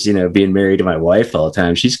realized. Being married to my wife all the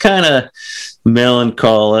time, she's kind of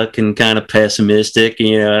melancholic and kind of pessimistic.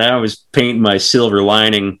 And I was painting my silver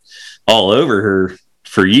lining all over her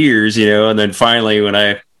for years. And then finally, when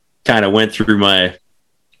I kind of went through my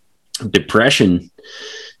depression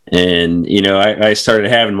and I started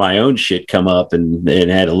having my own shit come up and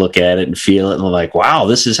had to look at it and feel it, and I'm like, wow,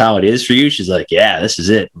 this is how it is for you. She's like, yeah, this is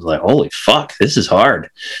it. I was like, holy fuck, this is hard.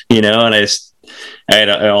 And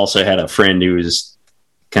I also had a friend who was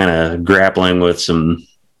kind of grappling with some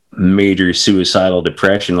major suicidal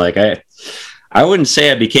depression. Like I wouldn't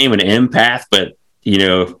say I became an empath, but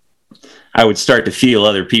I would start to feel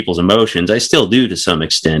other people's emotions. I still do to some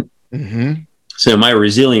extent. Mm-hmm. So my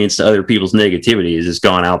resilience to other people's negativity has just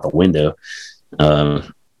gone out the window.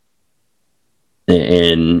 And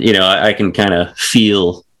I can kind of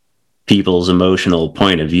feel people's emotional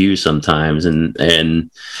point of view sometimes, and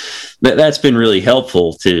that's been really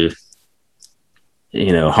helpful to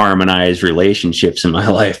harmonize relationships in my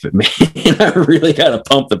life. But man, I really got to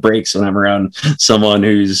pump the brakes when I'm around someone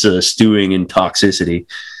who's stewing in toxicity.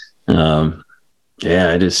 I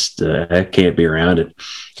can't be around it.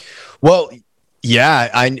 Well, yeah,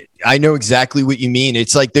 I know exactly what you mean.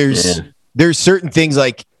 It's like there's certain things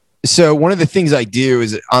like, so one of the things I do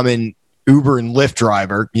is I'm an Uber and Lyft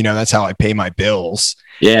driver. That's how I pay my bills.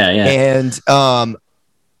 Yeah. And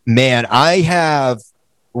man, I have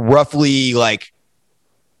roughly like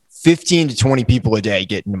 15 to 20 people a day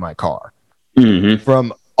get into my car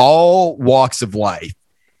from all walks of life.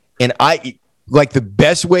 And the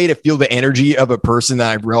best way to feel the energy of a person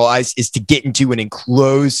that I've realized is to get into an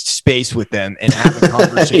enclosed space with them and have a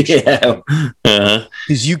conversation.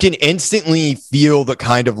 Because you can instantly feel the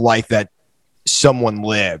kind of life that someone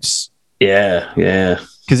lives. Yeah.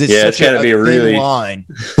 Because it's got to be a really line.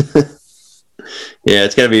 Yeah,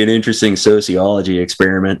 it's got to be an interesting sociology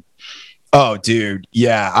experiment. Oh, dude.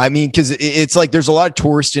 Yeah. I mean, because it's like there's a lot of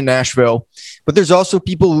tourists in Nashville, but there's also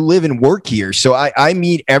people who live and work here. So I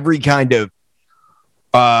meet every kind of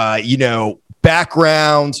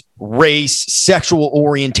background, race, sexual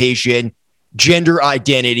orientation, gender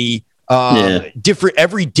identity,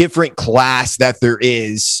 every different class that there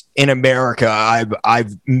is in America.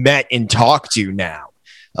 I've met and talked to now.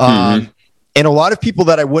 And a lot of people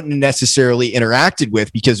that I wouldn't necessarily interacted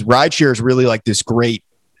with, because rideshare is really like this great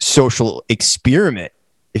social experiment,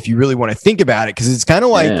 if you really want to think about it, because it's kind of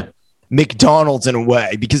like McDonald's in a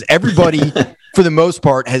way, because everybody for the most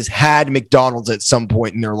part has had McDonald's at some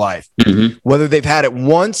point in their life, whether they've had it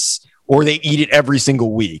once or they eat it every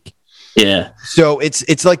single week. Yeah. So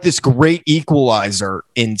it's like this great equalizer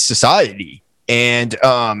in society. And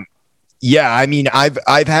I mean,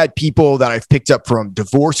 I've had people that I've picked up from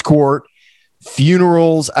divorce court,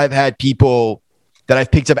 funerals. I've had people that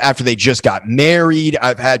I've picked up after they just got married.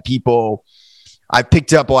 I've had people I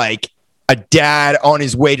picked up like a dad on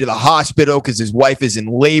his way to the hospital because his wife is in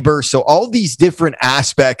labor. So all these different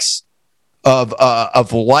aspects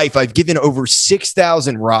of life. I've given over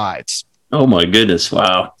 6,000 rides. Oh my goodness.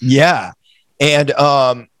 Wow. Yeah. And,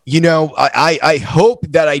 I hope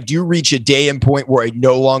that I do reach a day and point where I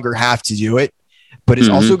no longer have to do it, but it's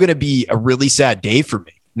also going to be a really sad day for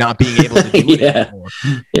me not being able to do it anymore.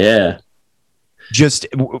 Yeah. Just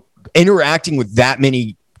interacting with that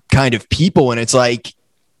many kind of people. And it's like,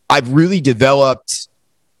 I've really developed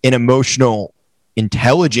an emotional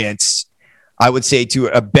intelligence, I would say, to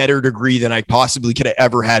a better degree than I possibly could have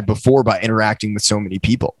ever had before by interacting with so many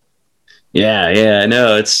people. Yeah.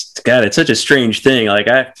 No, it's such a strange thing. Like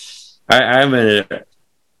I'm an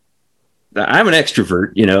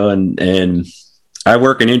extrovert, and I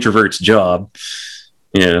work an introvert's job,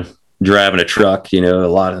 driving a truck, a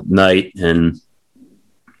lot of night, and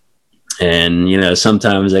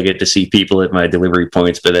sometimes I get to see people at my delivery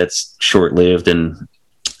points, but that's short lived. And,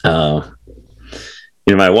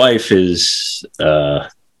 my wife is,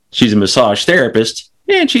 she's a massage therapist.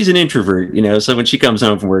 And she's an introvert, so when she comes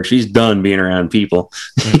home from work, she's done being around people.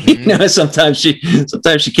 Sometimes she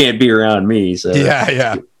can't be around me. So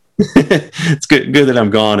yeah. It's good that I'm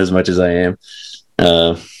gone as much as I am.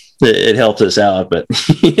 It helps us out, but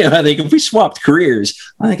I think if we swapped careers,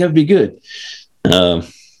 I think that would be good.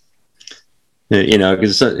 Because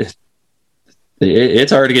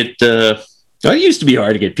it's hard to get. It used to be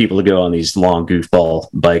hard to get people to go on these long goofball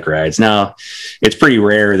bike rides. Now it's pretty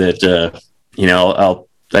rare that.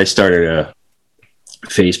 I started a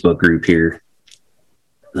Facebook group here.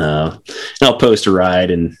 And I'll post a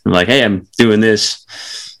ride and I'm like, hey, I'm doing this,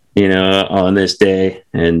 on this day.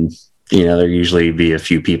 And, there usually be a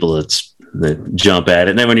few people that jump at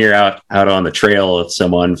it. And then when you're out on the trail with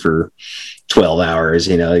someone for 12 hours,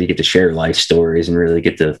 you get to share life stories and really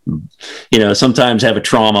get to, sometimes have a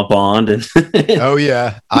trauma bond. And oh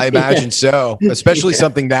yeah, I imagine so. Especially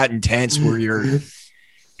something that intense where you're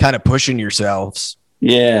kind of pushing yourselves.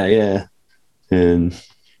 Yeah. And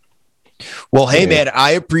well, hey man,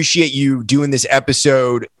 I appreciate you doing this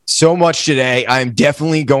episode so much today. I'm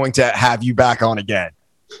definitely going to have you back on again.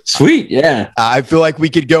 Sweet. Yeah. I feel like we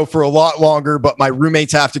could go for a lot longer, but my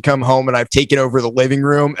roommates have to come home and I've taken over the living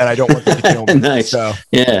room and I don't want them to kill me. Nice. So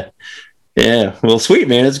yeah. Well, sweet,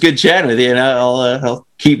 man. It's good chatting with you, and I'll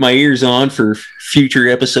keep my ears on for future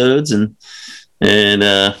episodes and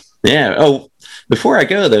yeah. Oh, before I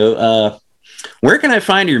go though, Where can I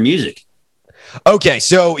find your music? Okay,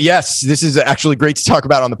 so yes, this is actually great to talk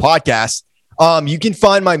about on the podcast. You can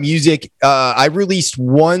find my music. I released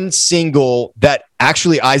one single that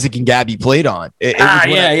actually Isaac and Gabby played on.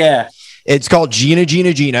 It's called Gina,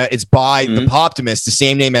 Gina, Gina. It's by The Poptimist, the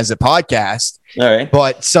same name as the podcast. All right.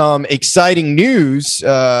 But some exciting news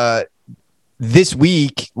this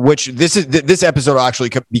week, which this episode will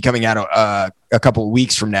actually be coming out a couple of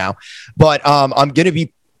weeks from now. But I'm going to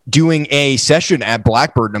be doing a session at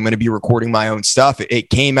Blackbird, and I'm going to be recording my own stuff.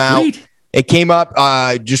 It came out. Sweet. It came up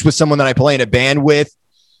just with someone that I play in a band with.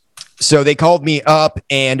 So they called me up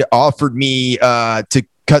and offered me to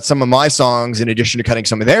cut some of my songs in addition to cutting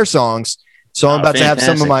some of their songs. So I'm about to have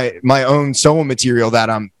some of my own solo material that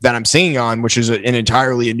I'm singing on, which is an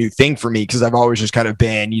entirely a new thing for me because I've always just kind of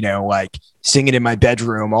been, like singing in my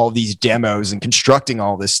bedroom, all these demos and constructing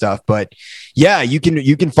all this stuff. But yeah, you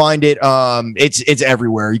can find it. It's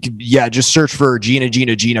everywhere. You can just search for Gina,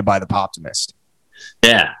 Gina, Gina by The Poptimist.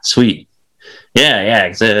 Yeah, sweet. Yeah,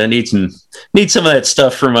 because I need some of that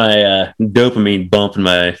stuff for my dopamine bump in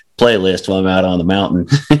my playlist while I'm out on the mountain.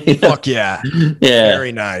 Fuck yeah. Yeah.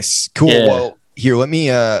 Very nice. Cool. Yeah. Well, here, let me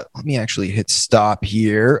actually hit stop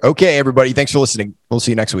here. Okay, everybody, thanks for listening. We'll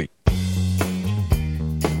see you next week.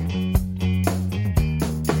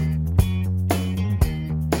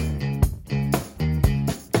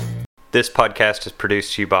 This podcast is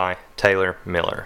produced to you by Taylor Miller.